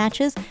quality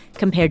matches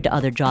compared to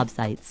other job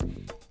sites.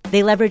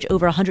 They leverage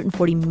over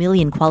 140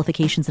 million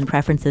qualifications and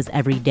preferences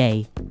every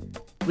day,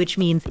 which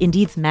means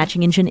Indeed's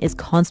matching engine is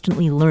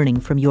constantly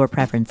learning from your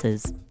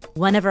preferences.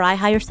 Whenever I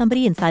hire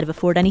somebody inside of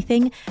Afford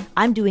Anything,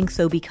 I'm doing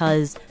so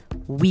because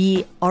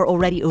we are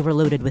already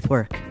overloaded with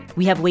work.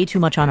 We have way too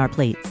much on our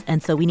plates,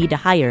 and so we need to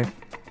hire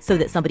so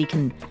that somebody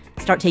can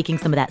start taking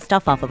some of that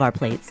stuff off of our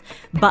plates.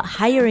 But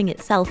hiring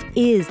itself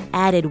is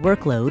added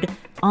workload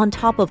on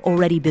top of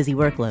already busy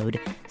workload.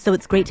 So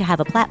it's great to have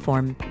a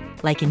platform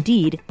like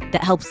Indeed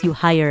that helps you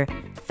hire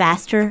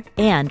faster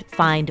and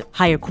find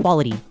higher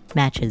quality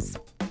matches.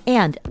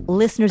 And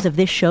listeners of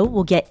this show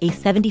will get a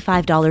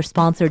 $75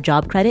 sponsored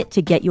job credit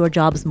to get your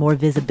jobs more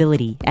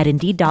visibility at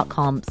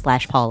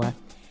Indeed.com/Paula.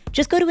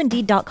 Just go to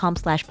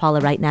Indeed.com/Paula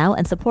right now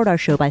and support our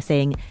show by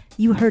saying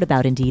you heard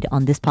about Indeed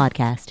on this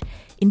podcast.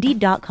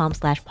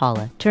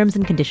 Indeed.com/Paula. Terms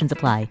and conditions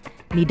apply.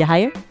 Need to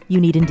hire? You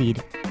need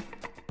Indeed.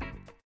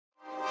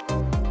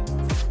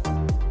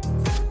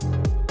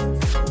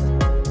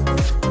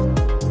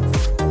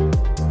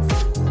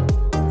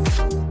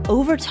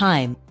 Over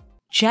time,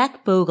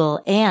 Jack Bogle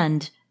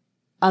and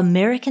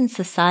American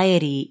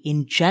society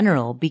in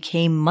general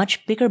became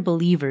much bigger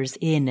believers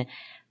in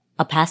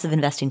a passive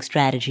investing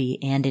strategy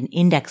and in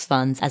index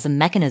funds as a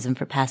mechanism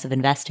for passive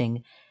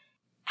investing.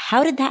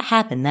 How did that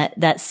happen?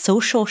 That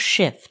social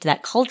shift,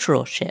 that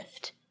cultural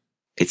shift?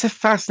 It's a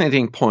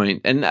fascinating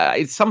point, and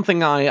it's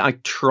something I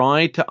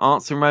try to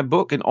answer in my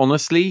book. And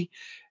honestly,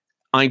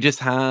 I just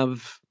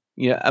have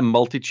a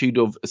multitude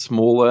of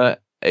smaller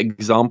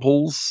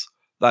examples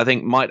that I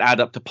think might add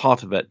up to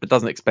part of it, but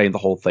doesn't explain the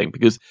whole thing.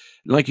 Because,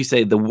 like you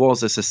say, there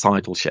was a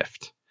societal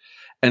shift.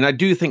 And I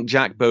do think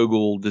Jack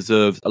Bogle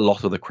deserves a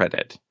lot of the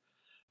credit,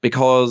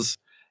 because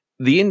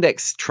the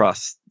index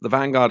trust, the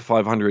Vanguard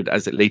 500,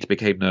 as it later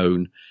became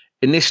known,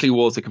 initially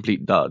was a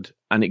complete dud,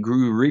 and it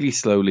grew really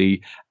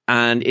slowly,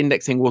 and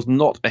indexing was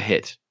not a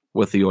hit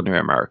with the ordinary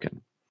American.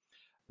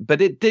 But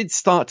it did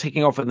start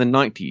taking off in the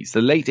 90s,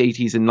 the late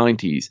 80s and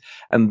 90s.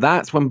 And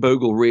that's when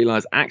Bogle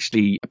realized,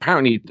 actually,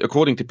 apparently,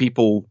 according to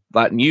people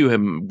that knew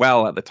him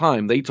well at the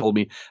time, they told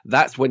me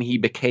that's when he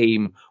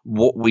became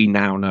what we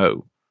now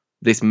know,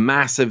 this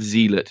massive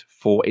zealot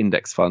for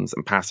index funds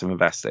and passive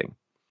investing.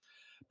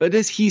 But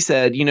as he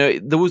said,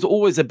 there was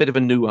always a bit of a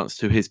nuance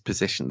to his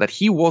position, that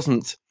he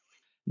wasn't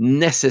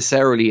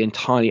necessarily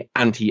entirely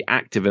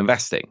anti-active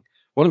investing.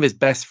 One of his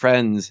best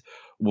friends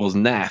was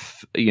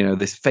Neff,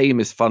 this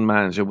famous fund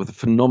manager with a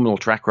phenomenal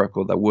track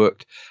record that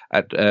worked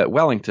at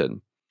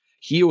Wellington.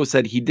 He always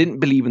said he didn't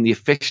believe in the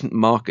efficient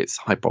markets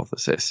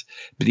hypothesis,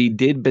 but he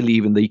did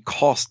believe in the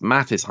cost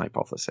matters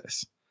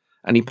hypothesis.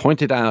 And he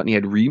pointed out, and he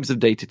had reams of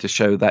data to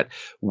show that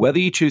whether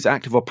you choose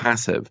active or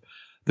passive,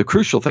 the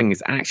crucial thing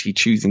is actually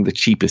choosing the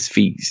cheapest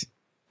fees.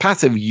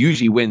 Passive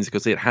usually wins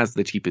because it has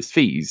the cheapest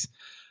fees,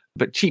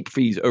 but cheap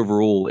fees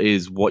overall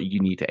is what you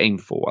need to aim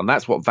for. And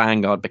that's what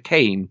Vanguard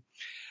became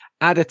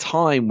at a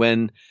time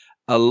when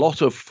a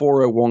lot of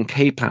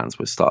 401k plans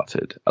were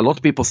started. A lot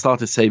of people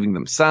started saving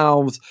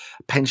themselves.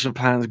 Pension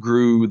plans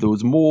grew. There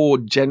was more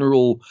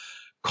general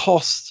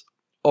cost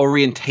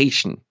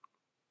orientation.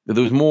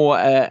 There was more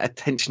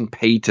attention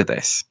paid to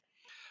this.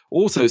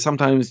 Also,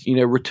 sometimes,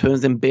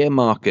 returns in bear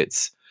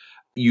markets,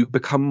 you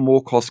become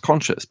more cost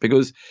conscious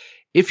because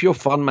if your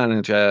fund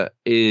manager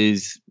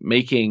is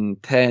making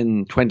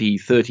 10, 20,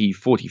 30,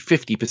 40,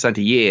 50%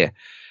 a year,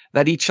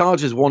 that he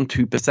charges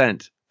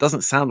 1-2%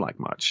 doesn't sound like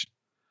much.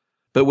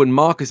 But when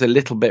markets are a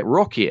little bit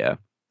rockier,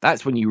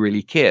 that's when you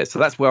really care. So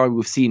that's where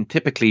we've seen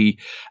typically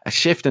a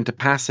shift into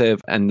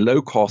passive and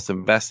low cost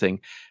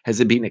investing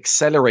has been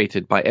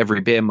accelerated by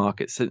every bear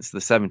market since the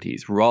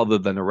 70s rather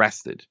than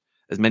arrested,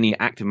 as many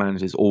active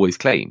managers always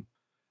claim.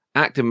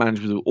 Active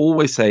managers will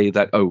always say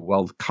that,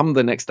 come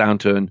the next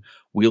downturn,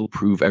 we'll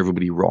prove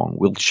everybody wrong.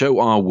 We'll show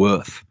our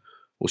worth.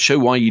 We'll show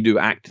why you do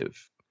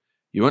active.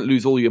 You won't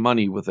lose all your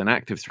money with an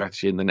active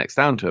strategy in the next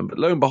downturn. But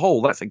lo and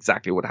behold, that's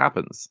exactly what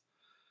happens.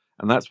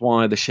 And that's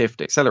why the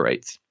shift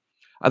accelerates.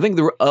 I think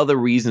there are other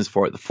reasons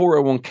for it. The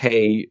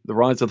 401k, the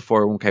rise of the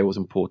 401k was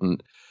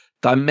important.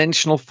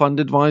 Dimensional fund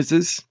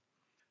advisors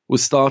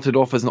was started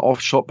off as an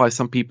offshoot by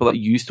some people that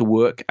used to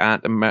work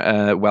at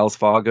Wells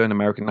Fargo and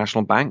American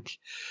National Bank.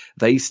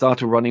 They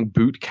started running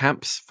boot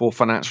camps for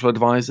financial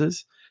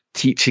advisors,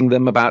 teaching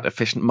them about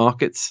efficient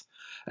markets.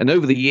 And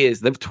over the years,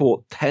 they've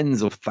taught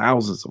tens of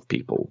thousands of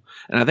people.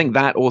 And I think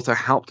that also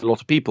helped a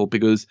lot of people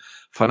because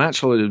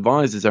financial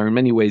advisors are in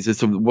many ways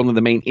one of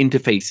the main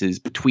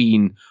interfaces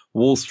between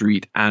Wall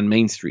Street and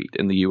Main Street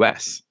in the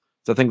US.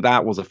 So I think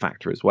that was a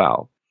factor as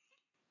well.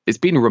 It's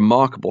been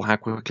remarkable how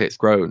quickly it's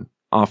grown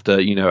after,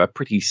 a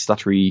pretty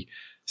stuttery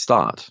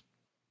start.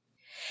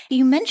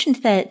 You mentioned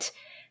that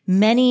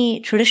many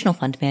traditional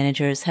fund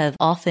managers have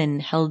often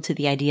held to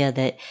the idea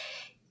that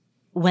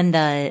when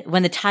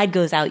the tide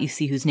goes out, you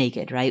see who's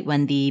naked, right?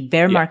 When the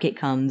bear market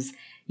comes,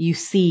 you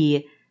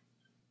see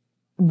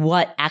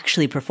what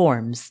actually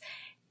performs.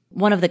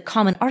 One of the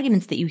common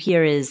arguments that you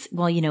hear is,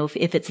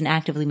 if it's an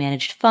actively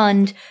managed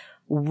fund,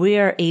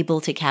 we're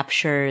able to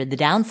capture the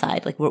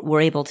downside. Like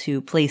we're able to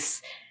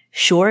place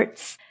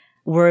shorts.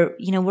 We're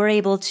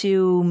able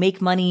to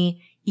make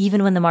money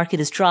even when the market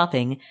is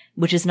dropping,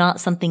 which is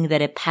not something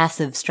that a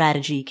passive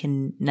strategy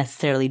can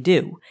necessarily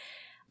do.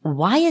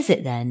 Why is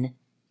it then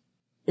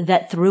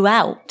that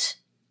throughout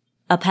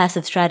a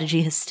passive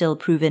strategy has still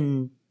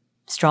proven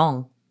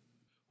strong?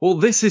 Well,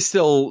 this is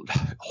still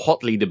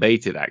hotly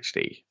debated,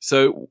 actually.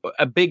 So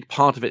a big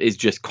part of it is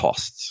just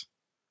costs.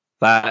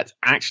 That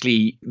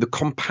actually the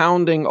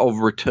compounding of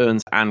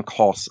returns and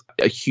costs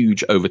are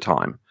huge over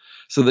time.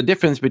 So the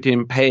difference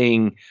between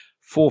paying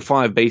 4 or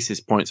 5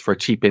 basis points for a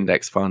cheap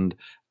index fund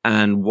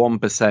and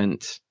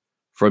 1%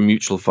 for a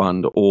mutual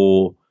fund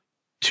or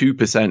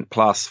 2%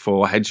 plus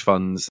for hedge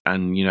funds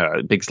and,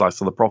 a big slice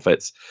of the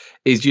profits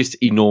is just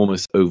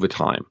enormous over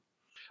time.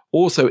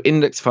 Also,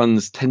 index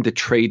funds tend to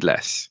trade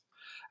less.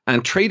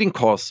 And trading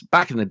costs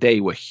back in the day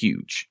were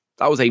huge.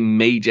 That was a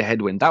major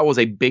headwind. That was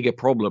a bigger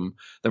problem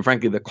than,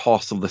 frankly, the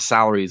cost of the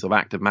salaries of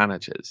active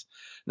managers.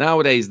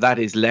 Nowadays, that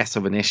is less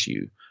of an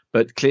issue.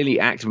 But clearly,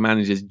 active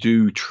managers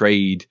do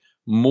trade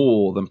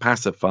more than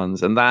passive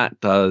funds. And that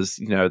does,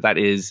 that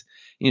is,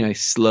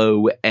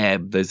 slow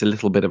ebb. There's a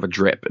little bit of a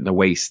drip and a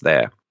waste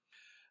there.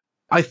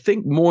 I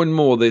think more and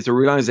more there's a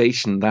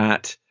realization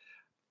that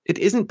it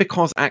isn't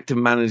because active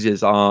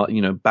managers are,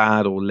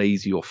 bad or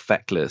lazy or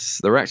feckless.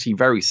 They're actually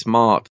very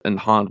smart and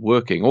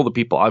hardworking. All the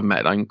people I've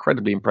met are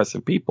incredibly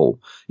impressive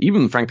people,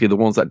 even, frankly, the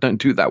ones that don't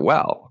do that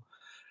well.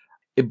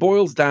 It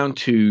boils down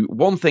to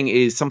one thing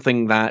is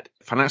something that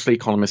financial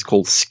economists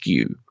call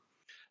skew.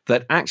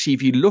 That actually,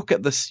 if you look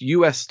at the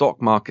US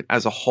stock market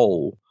as a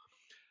whole,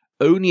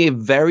 only a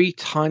very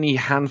tiny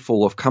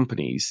handful of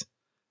companies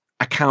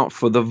account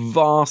for the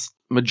vast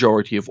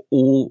majority of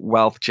all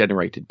wealth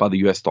generated by the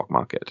US stock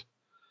market.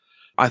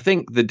 I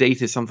think the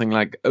data is something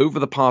like over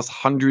the past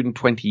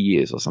 120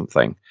 years or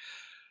something,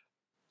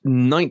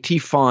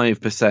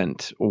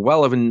 95% or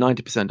well over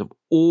 90% of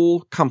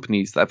all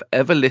companies that have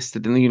ever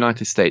listed in the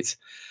United States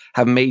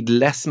have made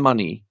less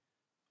money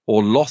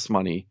or lost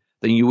money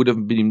than you would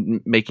have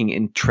been making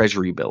in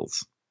treasury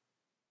bills.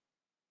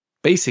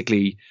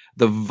 Basically,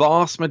 the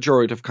vast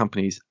majority of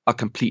companies are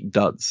complete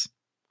duds.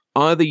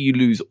 Either you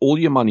lose all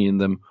your money in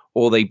them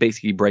or they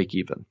basically break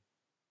even.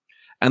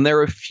 And there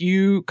are a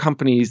few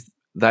companies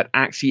that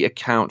actually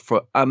account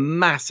for a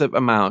massive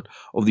amount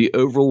of the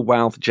overall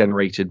wealth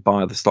generated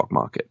by the stock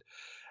market.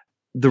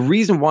 The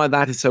reason why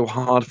that is so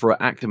hard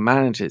for active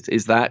managers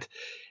is that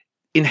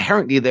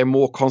inherently they're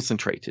more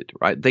concentrated,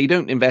 right? They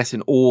don't invest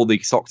in all the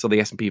stocks of the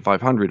S&P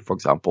 500, for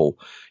example.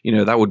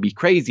 That would be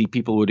crazy.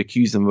 People would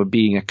accuse them of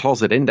being a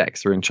closet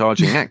indexer and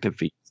charging active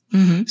fees.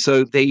 Mm-hmm.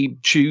 So they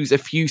choose a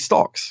few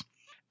stocks.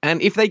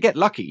 And if they get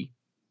lucky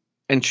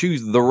and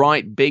choose the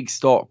right big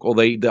stock, or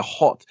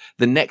the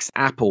next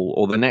Apple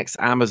or the next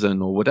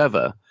Amazon or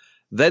whatever,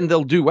 then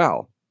they'll do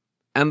well.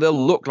 And they'll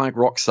look like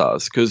rock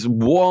stars, because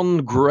one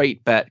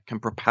great bet can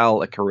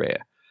propel a career.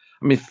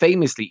 I mean,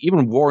 famously,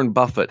 even Warren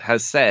Buffett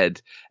has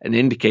said and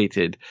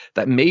indicated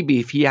that maybe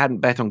if he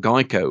hadn't bet on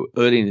Geico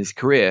early in his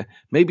career,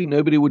 maybe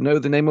nobody would know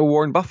the name of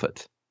Warren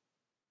Buffett.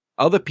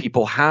 Other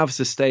people have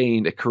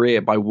sustained a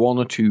career by one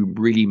or two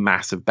really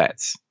massive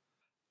bets.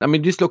 I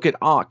mean, just look at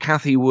ARK,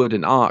 Cathie Wood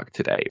and ARK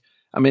today.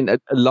 I mean, a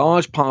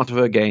large part of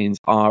her gains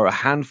are a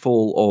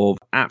handful of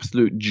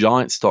absolute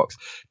giant stocks.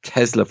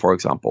 Tesla, for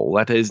example,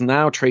 that is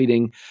now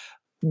trading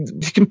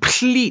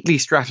completely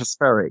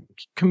stratospheric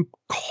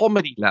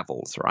comedy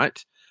levels,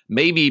 right?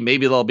 Maybe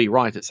they'll be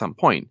right at some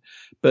point,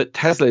 but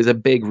Tesla is a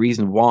big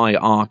reason why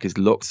ARK has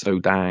looked so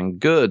dang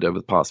good over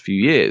the past few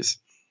years.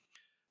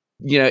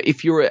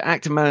 If you're an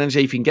active manager,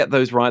 if you can get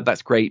those right,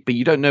 that's great, but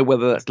you don't know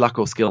whether that's luck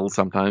or skill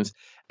sometimes.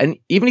 And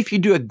even if you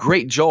do a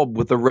great job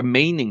with the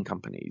remaining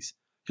companies,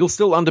 you'll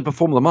still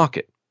underperform the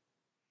market.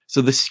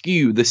 So the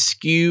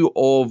skew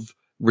of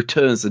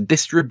returns, the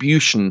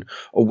distribution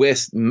of where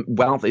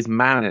wealth is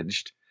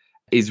managed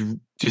is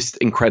just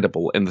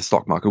incredible in the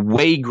stock market,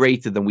 way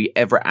greater than we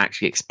ever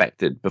actually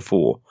expected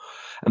before.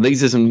 And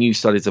these are some new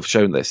studies have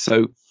shown this.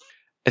 So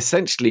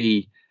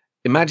essentially,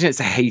 imagine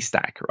it's a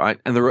haystack, right?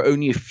 And there are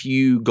only a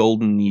few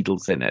golden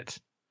needles in it.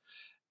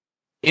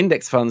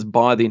 Index funds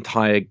buy the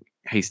entire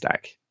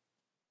haystack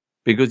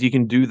because you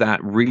can do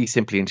that really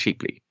simply and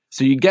cheaply.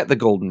 So you get the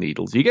golden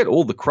needles, you get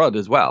all the crud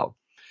as well.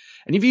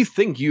 And if you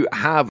think you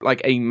have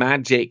like a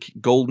magic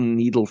golden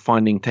needle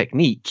finding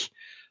technique,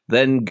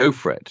 then go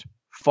for it.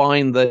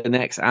 Find the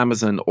next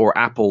Amazon or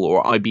Apple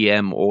or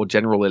IBM or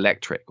General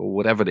Electric or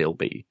whatever they'll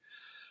be.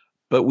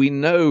 But we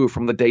know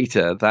from the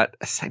data that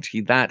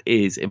essentially that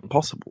is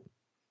impossible.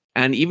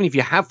 And even if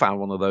you have found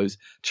one of those,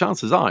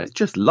 chances are it's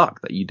just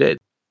luck that you did.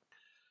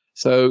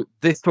 So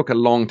this took a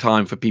long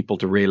time for people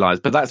to realize,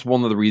 but that's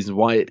one of the reasons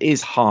why it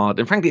is hard.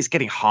 And frankly, it's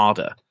getting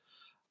harder.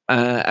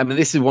 I mean,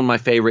 this is one of my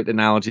favorite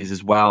analogies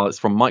as well. It's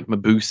from Mike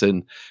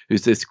Mabusson,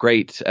 who's this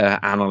great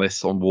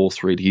analyst on Wall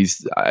Street.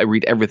 I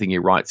read everything he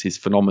writes. He's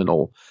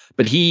phenomenal.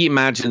 But he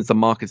imagines the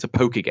market's a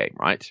poker game,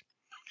 right?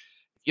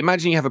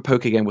 Imagine you have a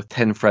poker game with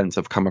 10 friends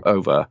have come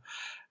over.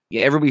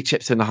 Everybody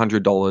chips in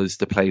 $100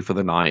 to play for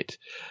the night.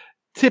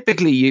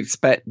 Typically, you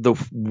expect the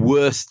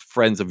worst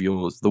friends of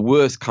yours, the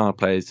worst card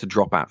players, to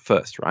drop out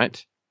first,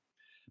 right?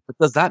 But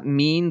does that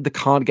mean the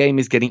card game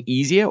is getting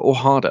easier or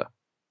harder?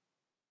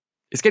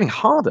 It's getting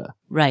harder.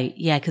 Right.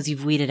 Yeah, because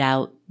you've weeded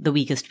out the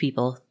weakest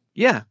people.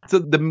 Yeah. So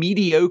the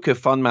mediocre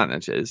fund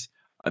managers,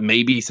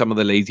 maybe some of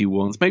the lazy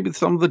ones, maybe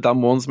some of the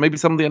dumb ones, maybe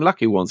some of the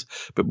unlucky ones,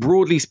 but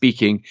broadly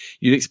speaking,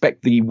 you'd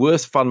expect the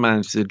worst fund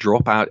managers to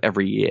drop out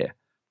every year.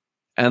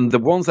 And the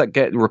ones that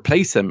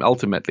replace them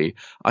ultimately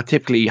are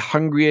typically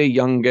hungrier,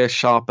 younger,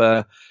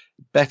 sharper,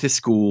 better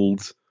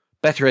schooled,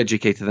 better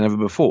educated than ever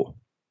before.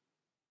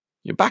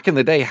 Back in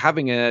the day,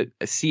 having a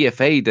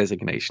CFA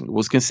designation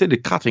was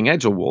considered cutting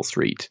edge on Wall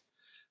Street.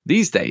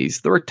 These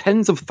days, there are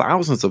tens of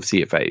thousands of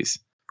CFAs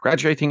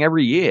graduating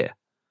every year.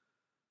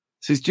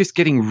 So it's just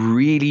getting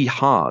really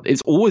hard.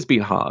 It's always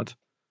been hard.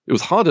 It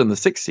was harder in the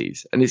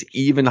 60s, and it's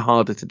even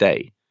harder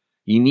today.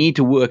 You need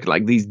to work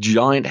like these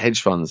giant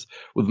hedge funds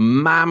with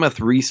mammoth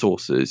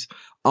resources,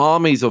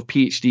 armies of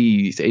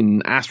PhDs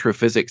in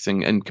astrophysics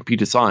and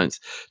computer science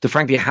to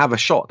frankly have a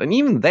shot. And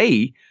even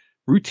they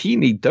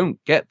routinely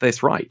don't get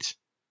this right.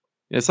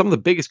 Some of the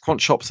biggest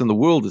quant shops in the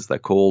world, as they're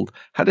called,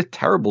 had a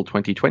terrible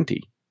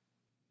 2020.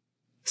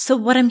 So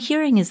what I'm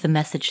hearing is the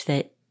message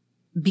that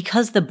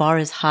because the bar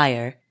is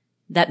higher,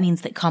 that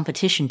means that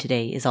competition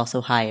today is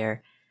also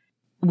higher,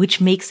 which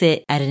makes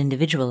it at an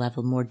individual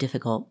level more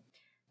difficult.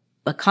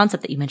 A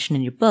concept that you mentioned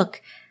in your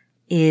book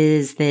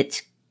is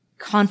that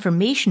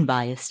confirmation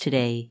bias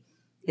today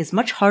is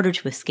much harder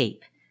to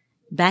escape.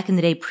 Back in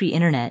the day,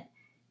 pre-internet,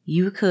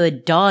 you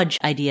could dodge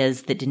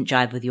ideas that didn't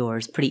jive with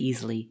yours pretty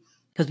easily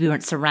because we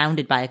weren't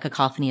surrounded by a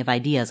cacophony of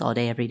ideas all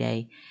day, every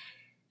day.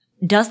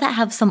 Does that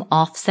have some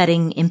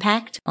offsetting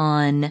impact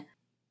on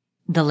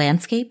the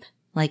landscape?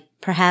 Like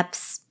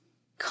perhaps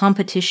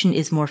competition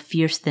is more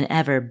fierce than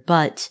ever,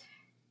 but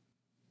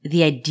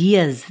the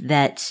ideas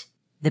that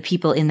the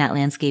people in that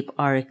landscape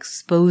are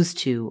exposed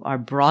to are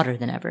broader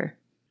than ever.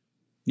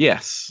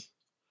 Yes.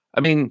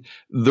 I mean,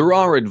 there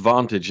are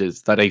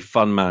advantages that a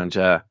fund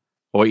manager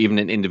or even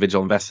an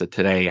individual investor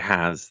today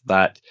has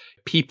that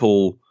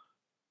people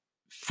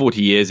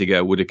 40 years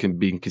ago would have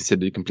been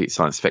considered complete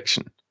science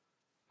fiction.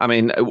 I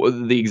mean,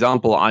 the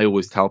example I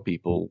always tell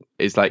people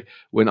is like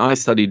when I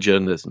studied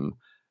journalism,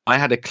 I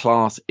had a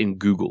class in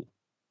Google.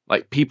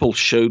 Like people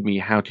showed me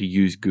how to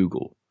use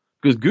Google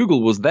because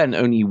Google was then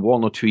only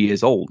 1 or 2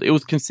 years old. It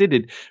was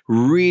considered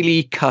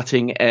really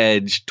cutting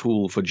edge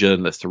tool for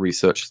journalists to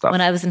research stuff.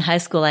 When I was in high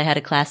school, I had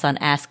a class on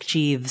Ask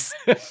Jeeves.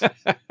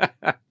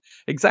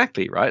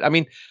 Exactly, right? I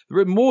mean,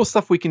 there are more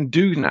stuff we can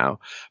do now.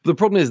 But the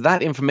problem is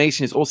that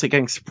information is also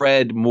getting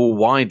spread more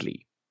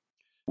widely.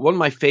 One of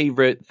my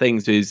favorite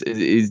things is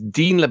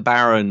Dean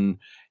LeBaron.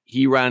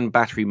 He ran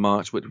Battery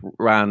March, which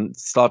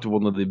started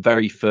one of the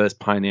very first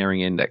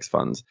pioneering index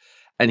funds.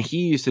 And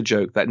he used to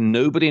joke that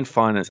nobody in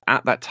finance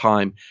at that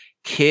time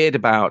cared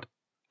about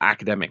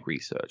academic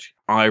research,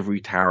 ivory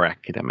tower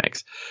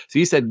academics. So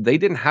he said they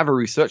didn't have a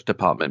research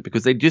department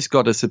because they just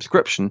got a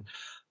subscription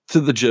to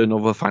the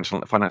Journal of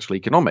Financial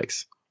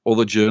Economics or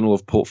the Journal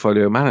of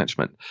Portfolio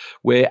Management,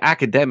 where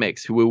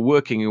academics who were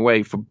working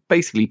away for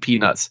basically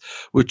peanuts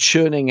were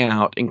churning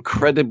out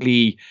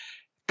incredibly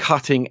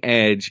cutting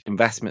edge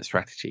investment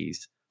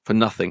strategies for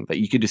nothing that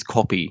you could just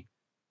copy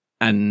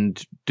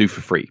and do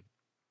for free.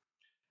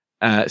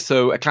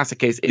 So a classic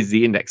case is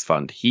the index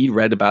fund. He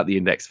read about the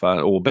index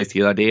fund, or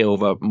basically the idea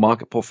of a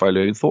market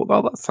portfolio, and thought,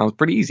 well, that sounds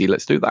pretty easy.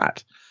 Let's do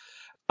that.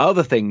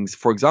 Other things,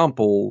 for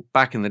example,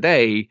 back in the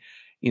day,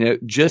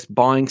 just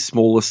buying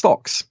smaller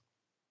stocks.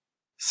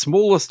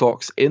 Smaller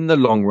stocks in the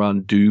long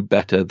run do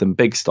better than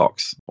big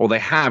stocks, or they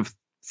have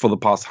for the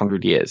past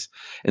 100 years.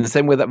 In the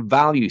same way that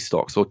value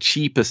stocks or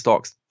cheaper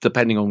stocks,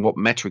 depending on what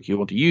metric you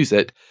want to use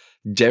it,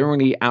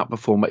 generally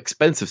outperform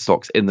expensive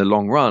stocks in the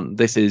long run.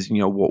 This is,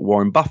 what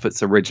Warren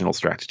Buffett's original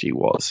strategy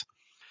was.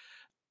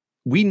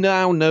 We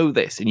now know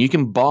this, and you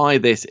can buy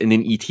this in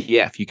an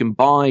ETF. You can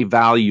buy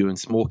value and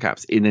small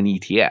caps in an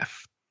ETF.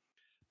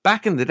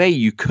 Back in the day,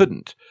 you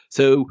couldn't.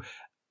 So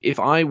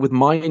with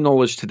my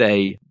knowledge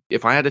today,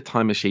 if I had a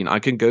time machine, I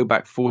could go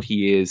back 40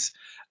 years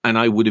and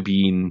I would have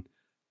been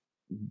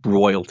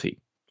royalty.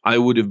 I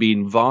would have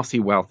been vastly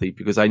wealthy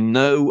because I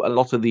know a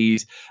lot of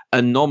these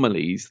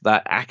anomalies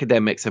that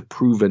academics have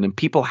proven and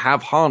people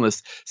have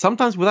harnessed,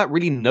 sometimes without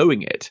really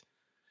knowing it.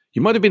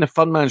 You might have been a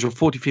fund manager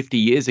 40, 50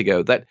 years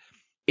ago that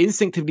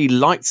instinctively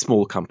liked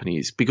small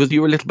companies because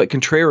you were a little bit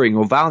contrarian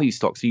or value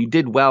stocks, so you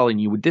did well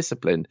and you were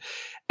disciplined.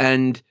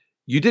 And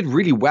you did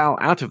really well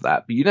out of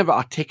that, but you never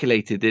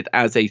articulated it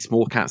as a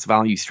small caps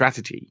value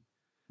strategy.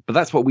 But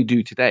that's what we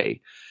do today.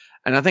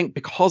 And I think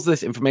because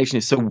this information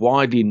is so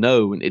widely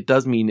known, it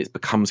does mean it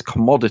becomes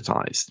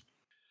commoditized.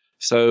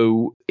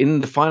 So in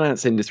the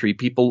finance industry,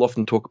 people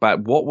often talk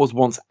about what was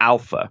once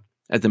alpha,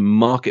 as in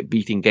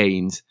market-beating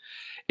gains.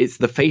 It's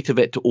the fate of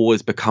it to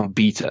always become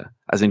beta,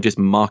 as in just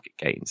market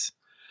gains.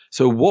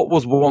 So what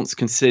was once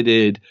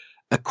considered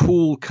a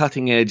cool,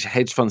 cutting-edge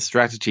hedge fund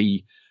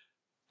strategy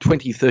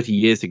 20, 30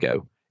 years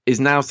ago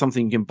is now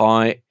something you can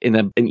buy in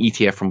an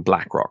ETF from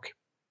BlackRock.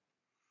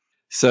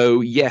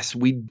 So yes,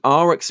 we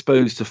are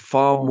exposed to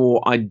far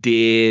more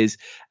ideas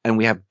and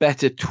we have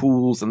better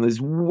tools and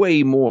there's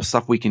way more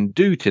stuff we can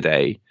do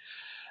today.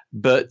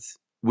 But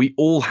we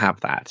all have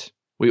that.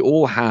 We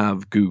all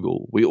have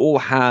Google. We all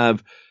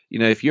have,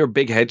 if you're a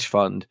big hedge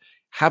fund,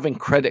 having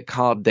credit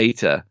card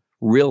data,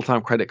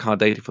 real-time credit card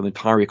data for the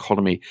entire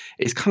economy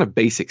is kind of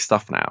basic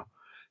stuff now.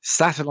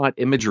 Satellite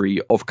imagery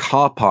of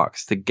car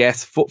parks to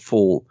guess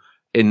footfall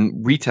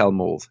in retail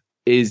malls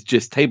is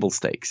just table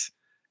stakes.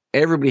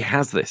 Everybody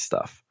has this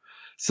stuff.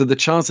 So the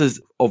chances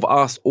of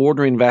us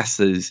ordinary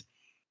investors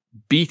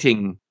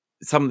beating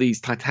some of these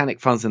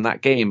titanic funds in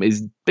that game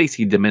is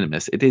basically de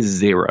minimis. It is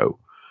zero.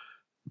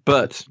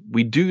 But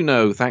we do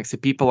know, thanks to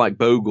people like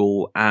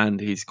Bogle and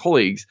his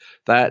colleagues,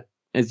 that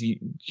as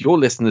your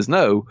listeners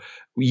know,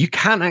 you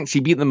can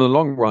actually beat them in the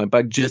long run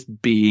by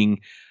just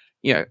being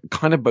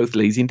kind of both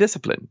lazy and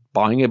disciplined,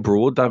 buying a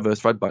broad,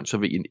 diversified bunch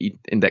of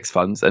index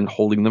funds and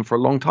holding them for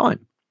a long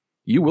time.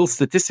 You will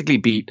statistically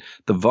beat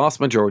the vast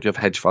majority of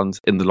hedge funds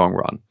in the long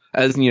run,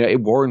 as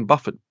Warren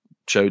Buffett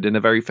showed in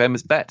a very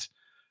famous bet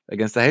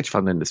against the hedge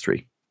fund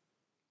industry.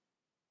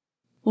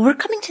 Well, we're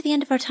coming to the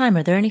end of our time.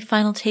 Are there any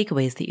final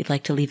takeaways that you'd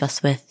like to leave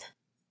us with?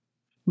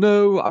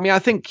 No, I mean, I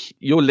think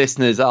your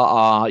listeners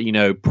are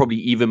probably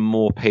even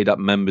more paid up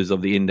members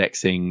of the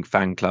indexing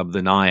fan club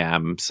than I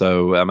am.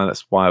 So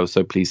that's why I was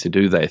so pleased to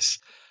do this.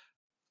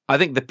 I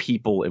think the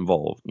people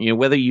involved,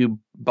 whether you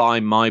buy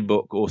my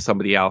book or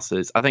somebody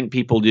else's, I think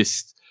people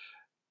just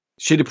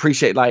should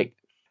appreciate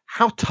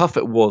how tough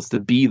it was to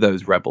be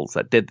those rebels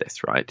that did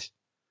this, right?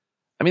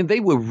 I mean, they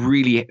were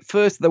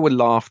first they were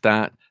laughed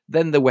at,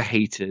 then they were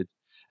hated.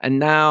 And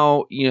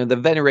now, they're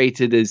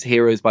venerated as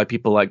heroes by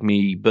people like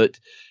me. But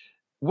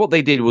what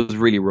they did was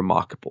really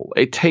remarkable.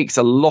 It takes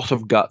a lot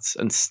of guts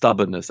and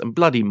stubbornness and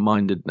bloody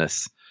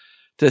mindedness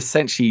to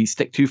essentially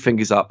stick two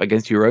fingers up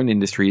against your own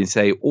industry and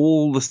say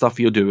all the stuff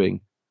you're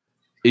doing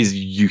is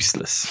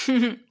useless.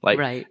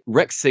 Right.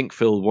 Rex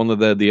Sinkfield, one of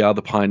the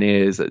other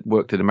pioneers that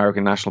worked at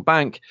American National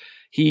Bank,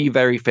 he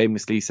very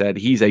famously said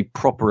he's a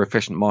proper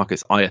efficient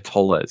markets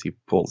ayatollah, as he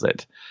calls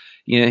it.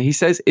 He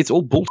says it's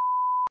all bullshit.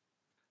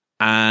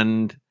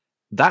 And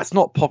that's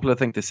not a popular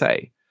thing to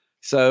say.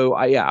 So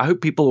I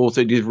hope people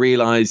also just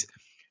realize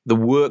the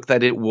work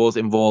that it was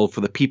involved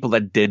for the people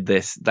that did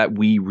this, that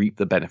we reap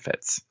the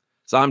benefits.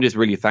 So I'm just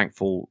really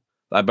thankful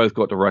I both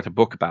got to write a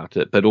book about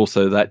it, but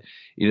also that,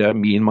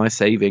 me and my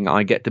saving,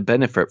 I get to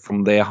benefit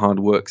from their hard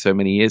work so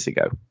many years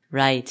ago.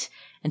 Right.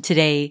 And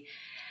today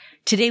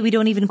we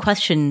don't even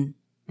question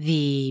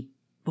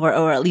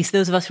or at least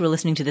those of us who are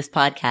listening to this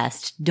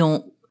podcast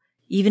don't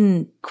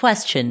even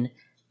question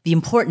the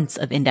importance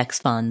of index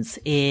funds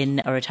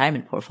in a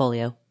retirement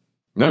portfolio.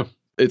 No,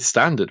 it's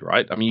standard,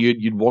 right? I mean,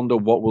 you'd wonder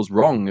what was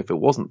wrong if it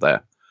wasn't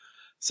there.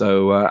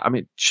 So,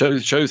 it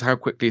shows how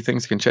quickly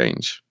things can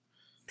change.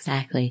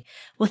 Exactly.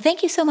 Well,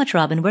 thank you so much,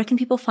 Robin. Where can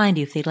people find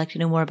you if they'd like to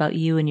know more about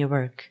you and your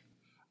work?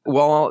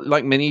 Well,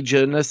 like many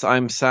journalists,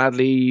 I'm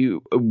sadly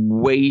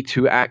way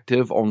too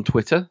active on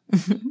Twitter.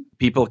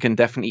 People can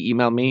definitely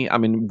email me. I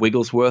mean,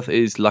 Wigglesworth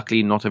is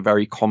luckily not a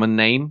very common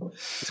name.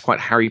 It's quite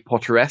Harry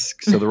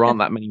Potter-esque, so there aren't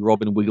that many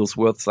Robin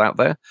Wigglesworths out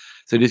there.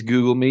 So just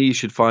Google me. You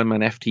should find my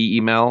FT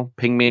email.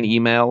 Ping me an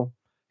email.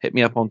 Hit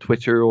me up on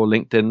Twitter or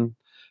LinkedIn.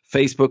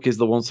 Facebook is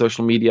the one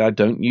social media I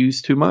don't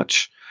use too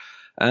much.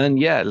 And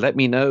yeah, let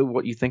me know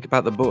what you think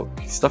about the book.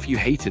 Stuff you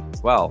hated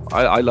as well.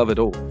 I love it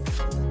all.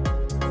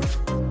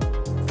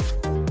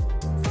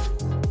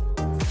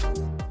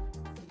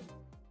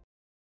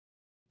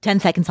 "10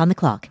 seconds on the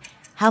clock.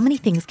 How many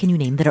things can you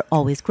name that are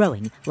always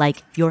growing?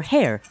 Like your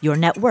hair, your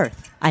net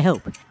worth, I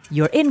hope.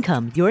 Your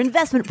income, your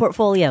investment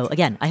portfolio.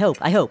 Again, I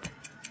hope.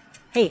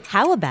 Hey,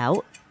 how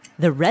about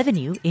the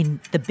revenue in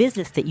the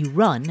business that you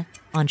run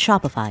on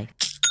Shopify?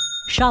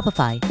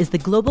 Shopify is the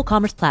global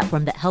commerce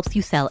platform that helps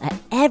you sell at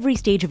every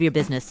stage of your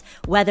business,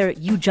 whether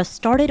you just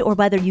started or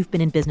whether you've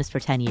been in business for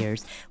 10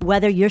 years,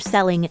 whether you're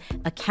selling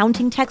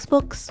accounting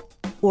textbooks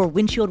or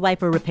windshield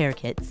wiper repair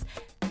kits,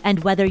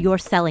 and whether you're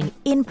selling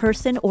in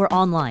person or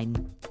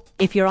online.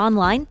 If you're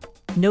online,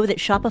 know that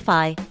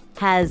Shopify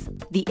has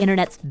the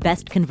internet's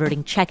best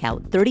converting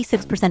checkout,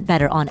 36%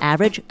 better on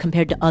average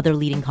compared to other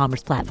leading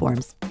commerce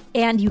platforms.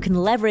 And you can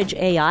leverage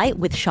AI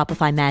with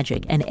Shopify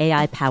Magic, an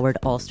AI-powered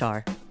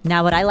all-star.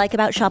 Now, what I like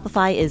about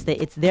Shopify is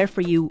that it's there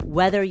for you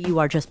whether you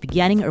are just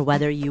beginning or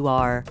whether you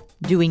are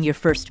doing your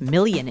first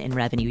million in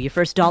revenue, your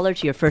first dollar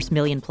to your first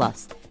million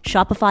plus.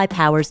 Shopify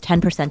powers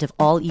 10% of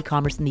all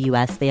e-commerce in the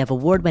US. They have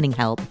award-winning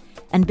help.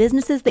 And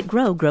businesses that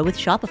grow with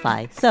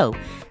Shopify. So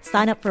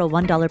sign up for a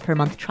 $1 per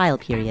month trial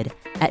period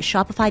at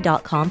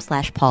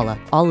shopify.com/Paula,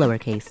 all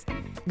lowercase.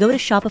 Go to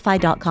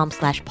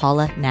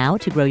shopify.com/Paula now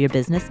to grow your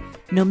business,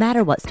 no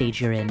matter what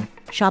stage you're in.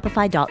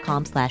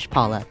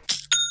 Shopify.com/Paula.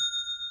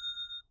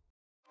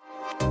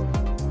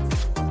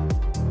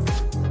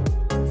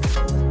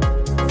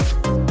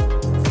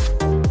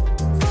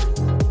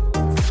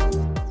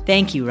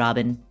 Thank you,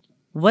 Robin.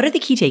 What are the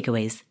key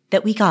takeaways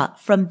that we got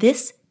from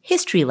this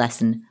history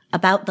lesson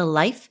about the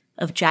life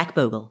of Jack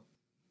Bogle?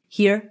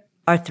 Here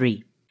are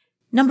 3.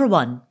 Number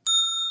 1,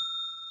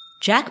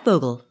 Jack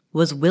Bogle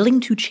was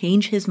willing to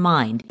change his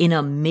mind in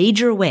a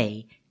major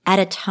way at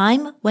a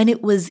time when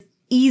it was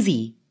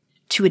easy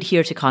to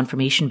adhere to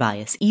confirmation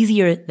bias,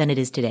 easier than it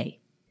is today.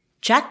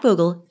 Jack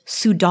Bogle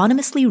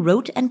pseudonymously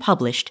wrote and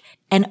published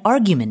an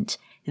argument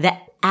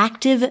that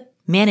active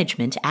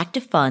management,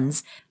 active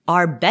funds,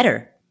 are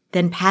better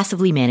than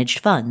passively managed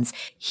funds.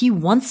 He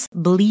once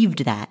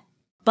believed that,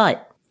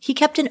 but he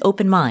kept an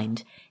open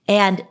mind.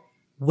 And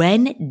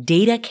when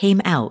data came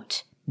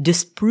out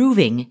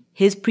disproving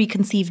his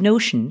preconceived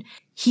notion,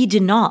 he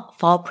did not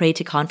fall prey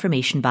to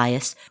confirmation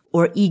bias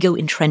or ego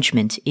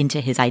entrenchment into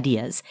his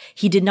ideas.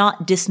 He did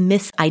not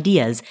dismiss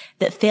ideas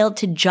that failed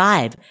to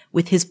jive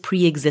with his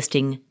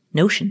pre-existing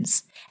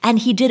notions. And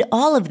he did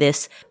all of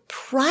this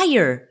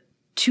prior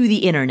to the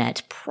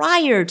internet,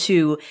 prior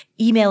to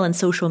email and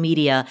social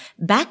media,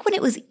 back when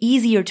it was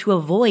easier to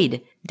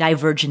avoid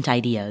divergent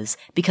ideas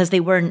because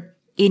they weren't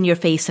in your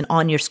face and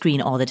on your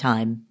screen all the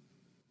time.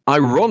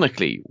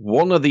 Ironically,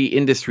 one of the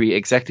industry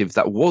executives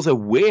that was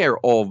aware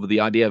of the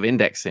idea of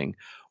indexing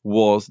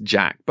was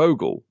Jack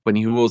Bogle when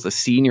he was a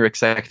senior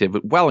executive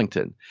at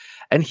Wellington.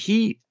 And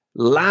he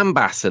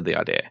lambasted the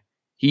idea.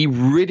 He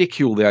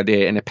ridiculed the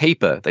idea in a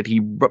paper that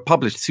he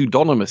published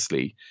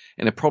pseudonymously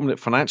in a prominent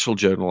financial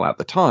journal at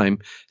the time,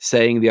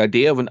 saying the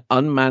idea of an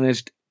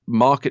unmanaged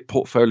market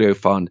portfolio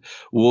fund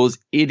was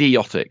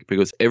idiotic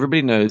because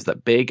everybody knows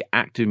that big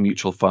active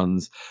mutual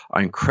funds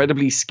are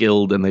incredibly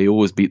skilled and they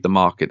always beat the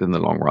market in the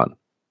long run.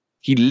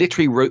 He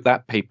literally wrote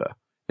that paper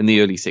in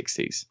the early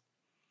 60s.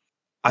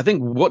 I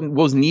think what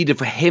was needed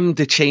for him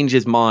to change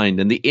his mind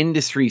and the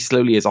industry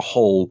slowly as a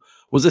whole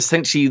was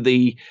essentially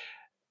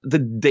the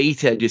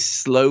data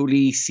just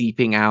slowly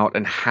seeping out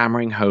and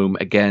hammering home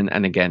again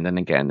and again and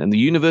again. And the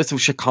University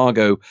of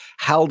Chicago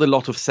held a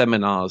lot of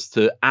seminars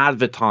to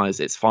advertise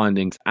its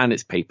findings and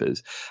its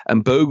papers.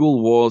 And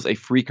Bogle was a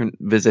frequent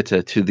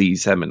visitor to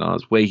these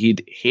seminars where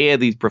he'd hear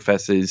these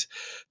professors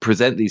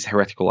present these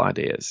heretical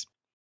ideas.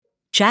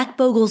 Jack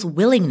Bogle's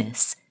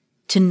willingness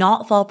to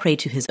not fall prey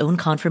to his own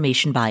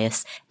confirmation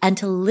bias and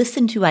to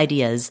listen to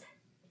ideas,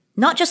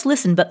 not just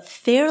listen, but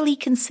fairly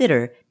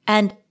consider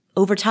and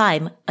over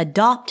time,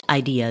 adopt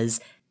ideas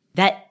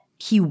that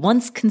he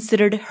once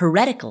considered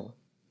heretical.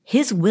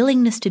 His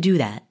willingness to do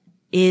that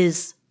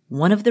is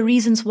one of the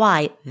reasons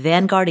why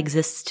Vanguard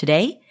exists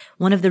today,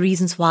 one of the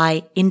reasons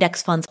why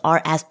index funds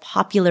are as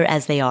popular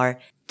as they are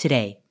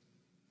today.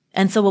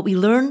 And so what we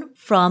learn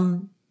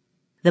from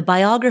the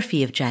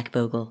biography of Jack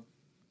Bogle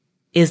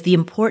is the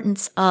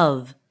importance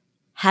of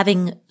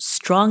having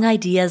strong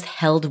ideas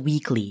held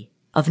weakly,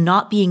 of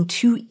not being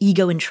too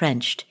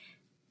ego-entrenched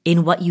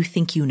in what you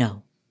think you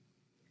know.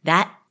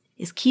 That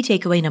is key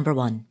takeaway number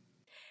 1.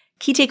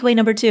 Key takeaway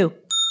number 2.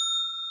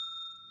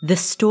 The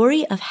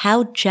story of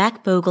how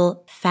Jack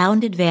Bogle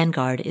founded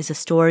Vanguard is a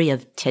story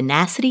of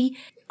tenacity,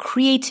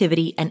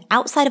 creativity, and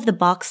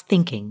outside-of-the-box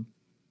thinking,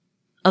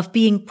 of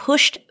being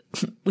pushed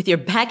with your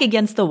back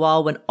against the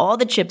wall when all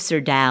the chips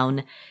are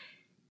down,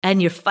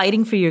 and you're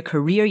fighting for your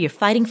career, you're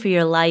fighting for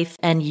your life,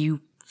 and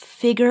you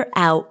figure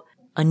out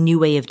a new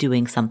way of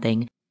doing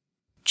something.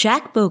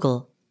 Jack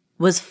Bogle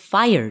was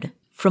fired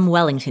from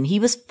Wellington. He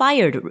was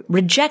fired,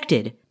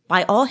 rejected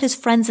by all his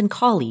friends and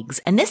colleagues.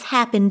 And this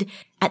happened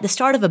at the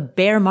start of a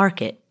bear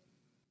market.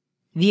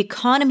 The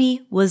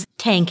economy was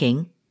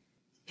tanking.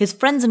 His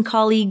friends and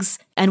colleagues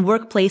and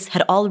workplace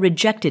had all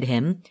rejected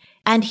him.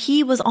 And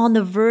he was on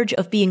the verge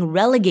of being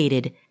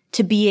relegated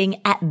to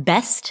being, at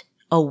best,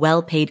 a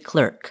well-paid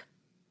clerk.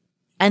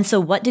 And so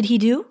what did he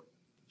do?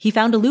 He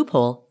found a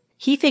loophole.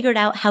 He figured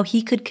out how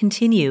he could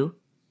continue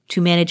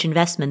to manage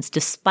investments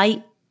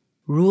despite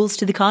rules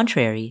to the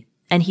contrary.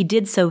 And he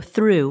did so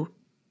through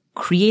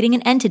creating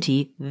an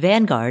entity,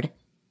 Vanguard,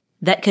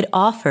 that could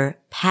offer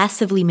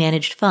passively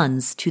managed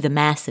funds to the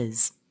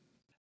masses.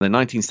 The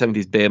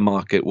 1970s bear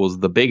market was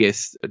the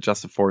biggest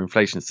adjusted for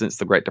inflation since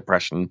the Great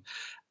Depression,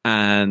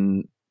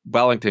 and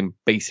Wellington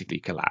basically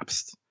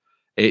collapsed.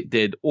 It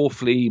did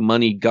awfully.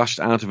 Money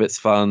gushed out of its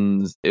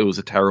funds. It was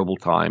a terrible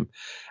time.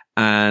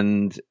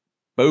 And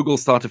Bogle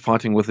started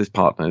fighting with his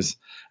partners,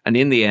 and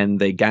in the end,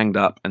 they ganged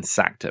up and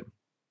sacked him.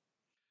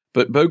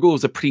 But Bogle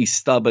was a pretty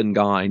stubborn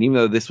guy, and even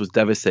though this was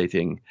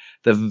devastating,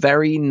 the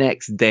very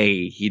next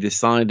day he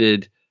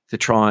decided to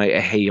try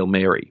a Hail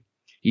Mary.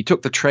 He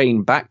took the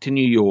train back to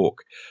New York,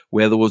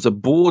 where there was a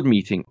board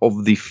meeting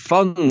of the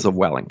funds of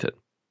Wellington.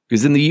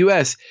 Because in the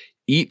US,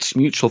 each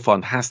mutual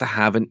fund has to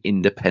have an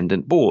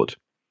independent board.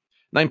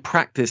 Now, in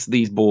practice,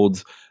 these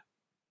boards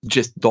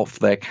just doff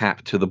their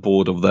cap to the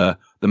board of the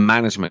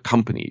management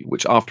company,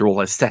 which after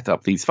all has set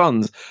up these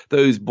funds.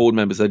 Those board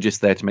members are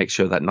just there to make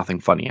sure that nothing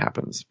funny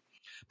happens.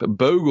 But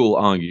Bogle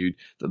argued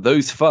that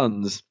those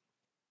funds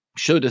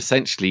should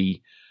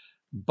essentially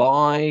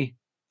buy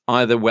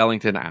either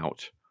Wellington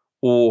out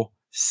or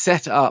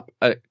set up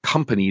a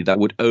company that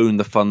would own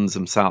the funds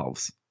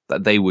themselves,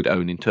 that they would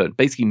own in turn,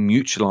 basically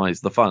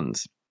mutualize the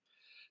funds.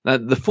 Now,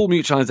 the full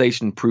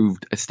mutualization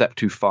proved a step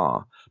too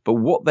far, but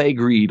what they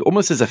agreed,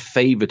 almost as a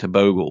favor to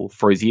Bogle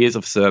for his years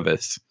of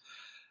service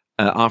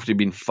after he'd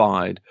been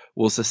fired,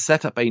 was to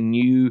set up a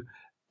new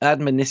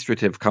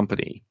administrative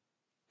company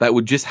that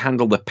would just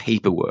handle the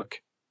paperwork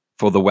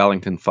for the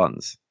Wellington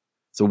funds.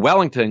 So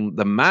Wellington,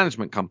 the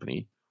management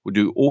company, would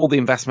do all the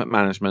investment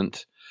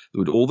management,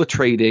 would do all the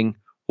trading,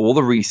 all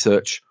the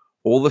research,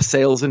 all the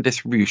sales and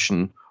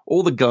distribution,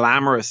 all the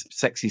glamorous,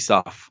 sexy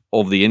stuff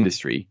of the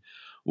industry,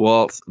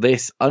 whilst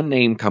this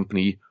unnamed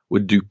company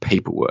would do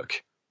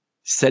paperwork,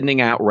 sending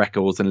out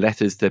records and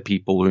letters to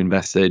people who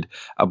invested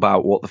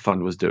about what the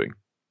fund was doing.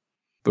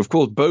 But of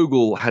course,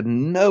 Bogle had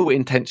no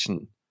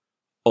intention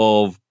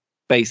of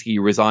basically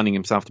resigning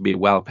himself to be a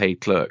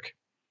well-paid clerk.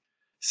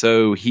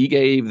 So he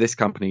gave this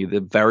company the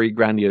very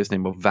grandiose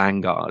name of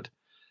Vanguard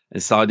and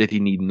decided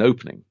he needed an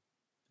opening.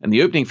 And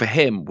the opening for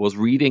him was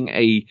reading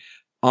a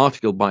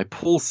article by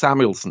Paul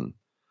Samuelson,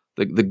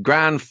 the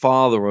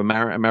grandfather of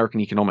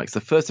American economics,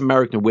 the first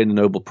American to win a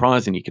Nobel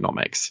Prize in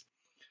economics,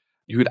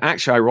 who had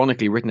actually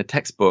ironically written a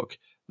textbook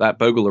that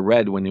Bogle had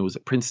read when he was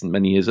at Princeton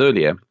many years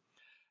earlier.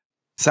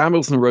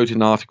 Samuelson wrote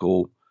an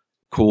article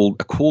called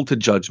A Call to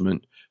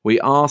Judgment, where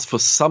he asked for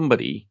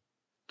somebody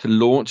to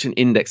launch an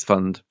index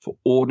fund for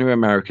ordinary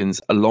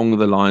Americans along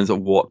the lines of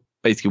what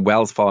basically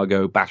Wells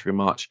Fargo, Battery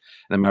March,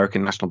 and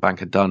American National Bank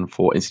had done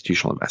for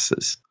institutional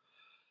investors.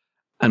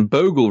 And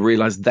Bogle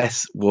realized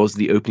this was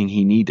the opening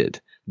he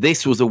needed.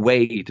 This was a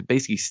way to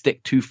basically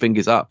stick two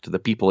fingers up to the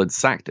people who had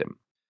sacked him.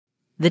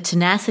 The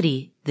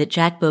tenacity that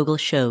Jack Bogle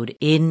showed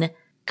in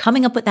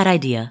coming up with that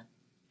idea,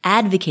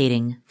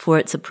 advocating for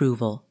its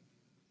approval,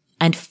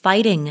 and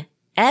fighting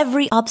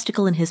every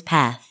obstacle in his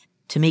path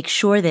to make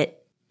sure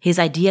that his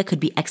idea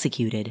could be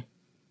executed.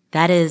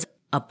 That is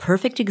a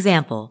perfect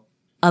example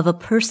of a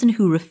person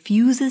who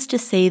refuses to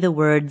say the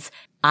words,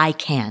 I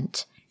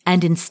can't,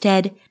 and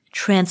instead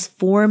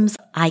transforms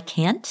I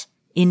can't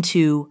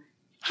into,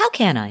 how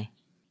can I?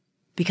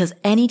 Because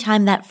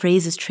anytime that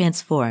phrase is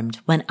transformed,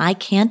 when I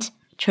can't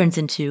turns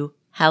into,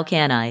 how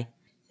can I?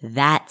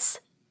 That's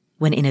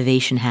when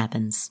innovation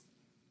happens.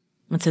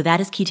 And so that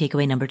is key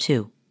takeaway number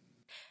 2.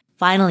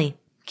 Finally,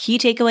 key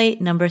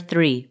takeaway number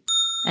 3.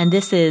 And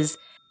this is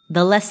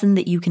the lesson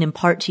that you can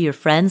impart to your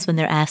friends when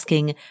they're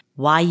asking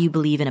why you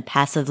believe in a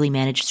passively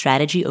managed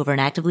strategy over an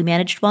actively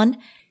managed one.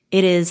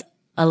 It is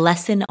a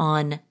lesson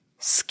on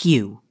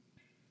skew.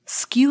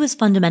 Skew is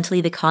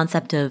fundamentally the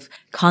concept of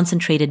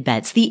concentrated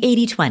bets, the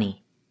 80-20.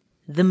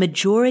 The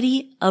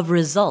majority of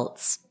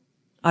results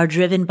are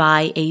driven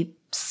by a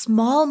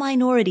small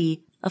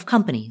minority of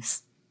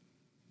companies.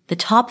 The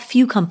top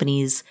few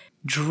companies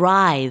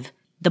drive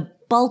the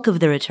bulk of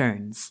the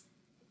returns,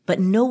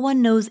 but no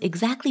one knows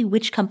exactly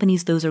which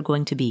companies those are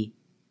going to be.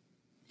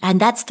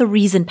 And that's the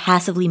reason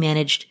passively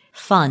managed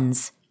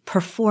funds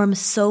perform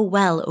so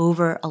well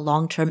over a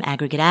long-term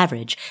aggregate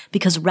average,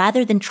 because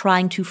rather than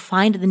trying to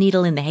find the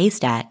needle in the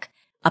haystack,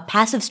 a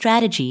passive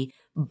strategy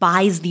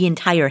buys the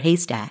entire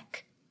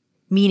haystack,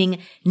 meaning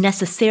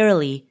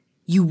necessarily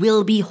you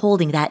will be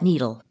holding that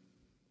needle.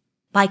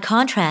 By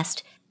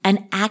contrast,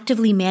 an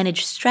actively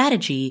managed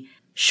strategy,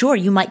 sure,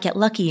 you might get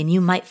lucky and you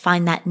might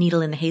find that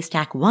needle in the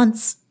haystack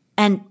once,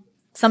 and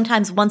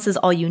sometimes once is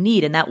all you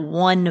need, and that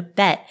one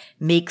bet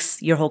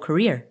makes your whole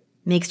career,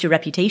 makes your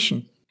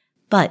reputation.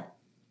 But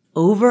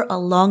over a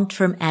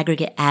long-term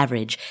aggregate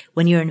average,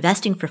 when you're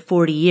investing for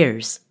 40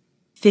 years,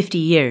 50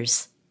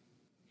 years,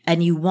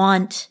 and you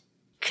want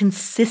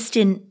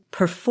consistent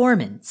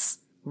performance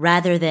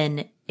rather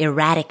than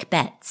erratic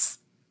bets,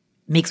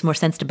 makes more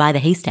sense to buy the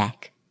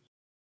haystack.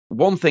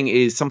 One thing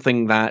is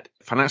something that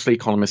financial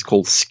economists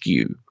call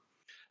skew.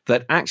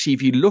 That actually,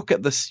 if you look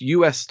at the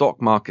US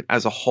stock market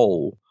as a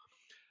whole,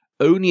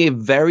 only a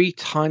very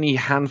tiny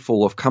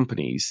handful of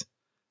companies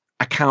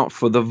account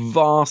for the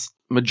vast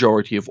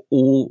majority of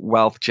all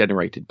wealth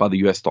generated by the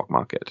US stock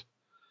market.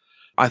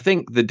 I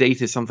think the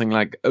data is something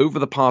like over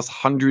the past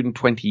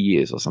 120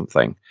 years or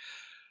something,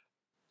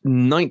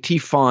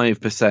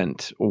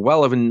 95% or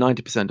well over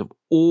 90% of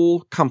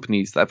all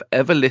companies that have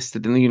ever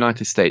listed in the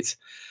United States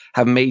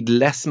have made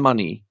less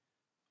money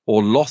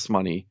or lost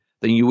money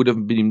than you would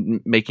have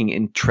been making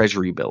in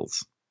treasury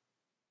bills.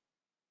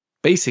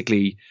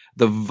 Basically,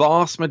 the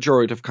vast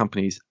majority of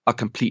companies are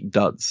complete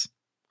duds.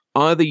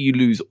 Either you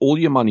lose all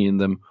your money in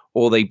them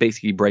or they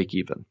basically break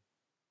even.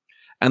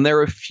 And there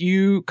are a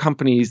few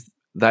companies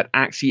that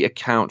actually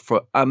account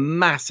for a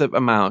massive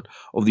amount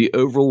of the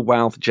overall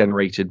wealth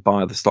generated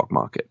by the stock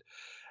market.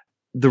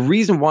 The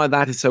reason why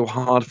that is so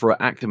hard for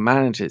active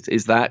managers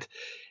is that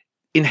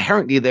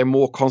inherently they're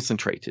more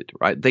concentrated,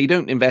 right? They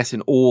don't invest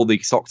in all the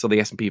stocks of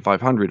the S&P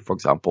 500, for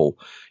example.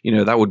 You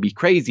know, that would be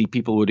crazy.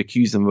 People would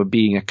accuse them of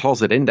being a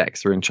closet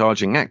indexer and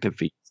charging active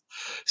fees.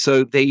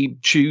 So they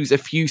choose a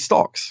few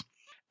stocks.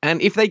 And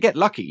if they get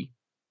lucky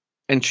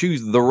and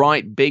choose the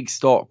right big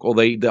stock or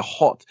the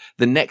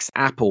next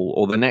Apple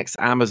or the next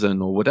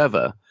Amazon or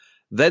whatever,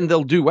 then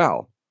they'll do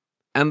well.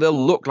 And they'll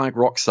look like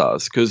rock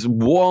stars because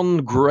one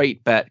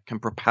great bet can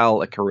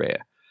propel a career.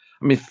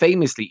 I mean,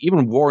 famously,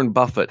 even Warren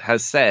Buffett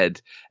has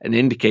said and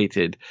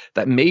indicated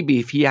that maybe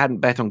if he hadn't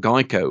bet on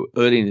Geico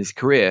early in his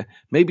career,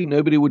 maybe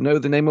nobody would know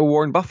the name of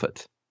Warren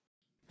Buffett.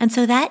 And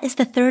so that is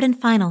the third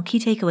and final key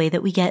takeaway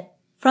that we get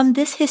from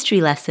this history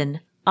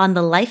lesson on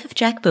the life of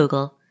Jack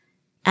Bogle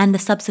and the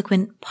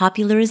subsequent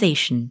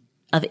popularization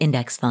of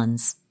index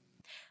funds.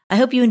 I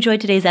hope you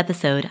enjoyed today's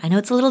episode. I know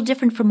it's a little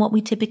different from what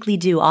we typically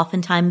do.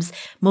 Oftentimes,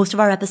 most of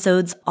our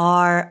episodes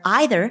are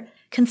either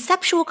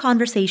conceptual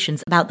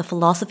conversations about the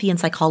philosophy and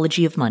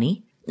psychology of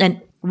money.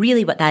 And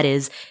really what that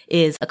is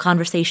a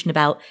conversation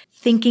about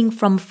thinking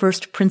from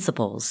first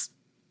principles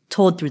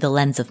told through the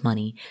lens of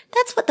money.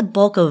 That's what the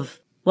bulk of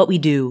what we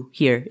do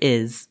here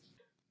is.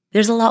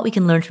 There's a lot we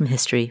can learn from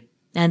history.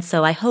 And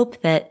so I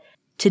hope that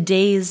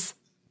today's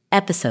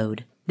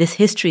episode, this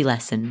history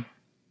lesson,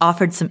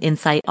 offered some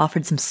insight,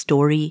 offered some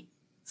story,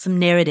 some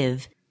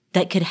narrative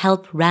that could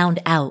help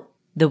round out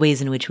the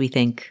ways in which we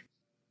think.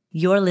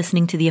 You're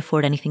listening to the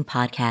Afford Anything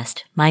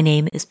podcast. My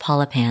name is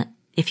Paula Pant.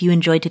 If you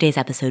enjoyed today's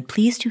episode,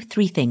 please do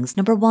 3 things.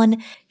 Number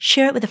 1,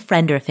 share it with a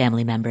friend or a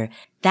family member.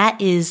 That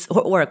is,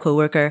 or a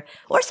coworker,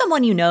 or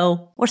someone you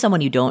know, or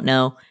someone you don't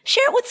know.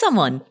 Share it with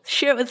someone.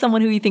 Share it with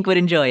someone who you think would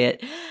enjoy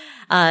it.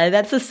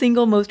 That's the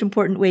single most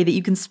important way that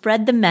you can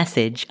spread the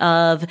message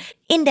of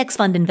index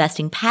fund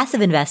investing,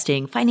 passive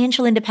investing,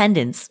 financial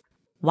independence,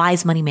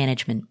 wise money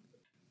management.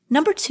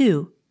 Number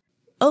 2,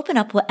 open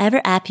up whatever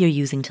app you're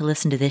using to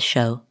listen to this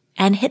show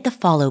and hit the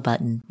follow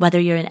button. Whether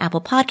you're in Apple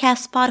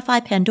Podcasts,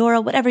 Spotify, Pandora,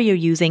 whatever you're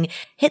using,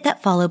 hit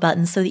that follow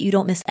button so that you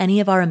don't miss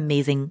any of our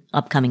amazing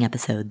upcoming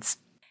episodes.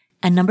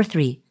 And number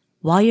 3,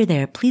 while you're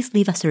there, please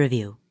leave us a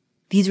review.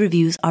 These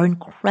reviews are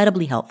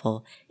incredibly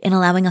helpful in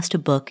allowing us to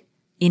book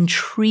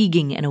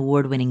intriguing and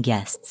award-winning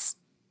guests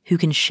who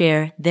can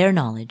share their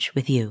knowledge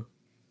with you.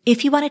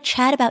 If you want to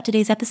chat about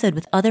today's episode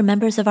with other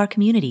members of our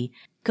community,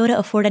 go to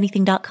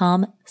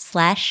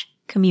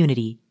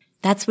affordanything.com/community.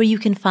 That's where you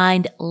can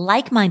find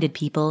like-minded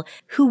people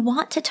who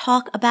want to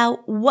talk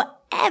about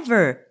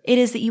whatever it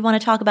is that you want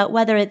to talk about,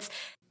 whether it's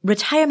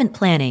retirement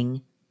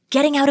planning,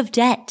 getting out of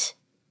debt,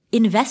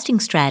 investing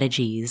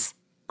strategies,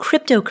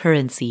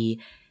 cryptocurrency,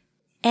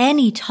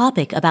 any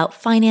topic about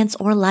finance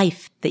or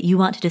life that you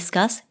want to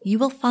discuss. You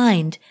will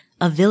find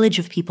a village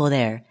of people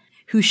there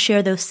who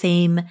share those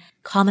same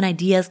common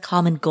ideas,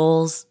 common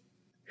goals,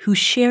 who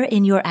share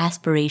in your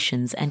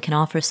aspirations and can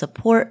offer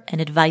support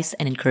and advice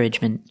and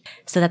encouragement.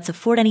 So that's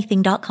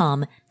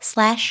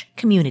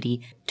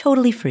affordanything.com/community,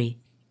 totally free.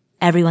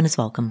 Everyone is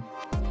welcome.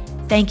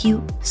 Thank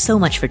you so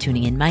much for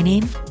tuning in. My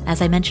name,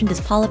 as I mentioned, is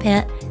Paula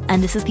Pant,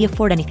 and this is the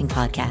Afford Anything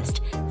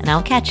podcast, and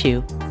I'll catch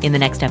you in the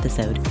next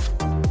episode.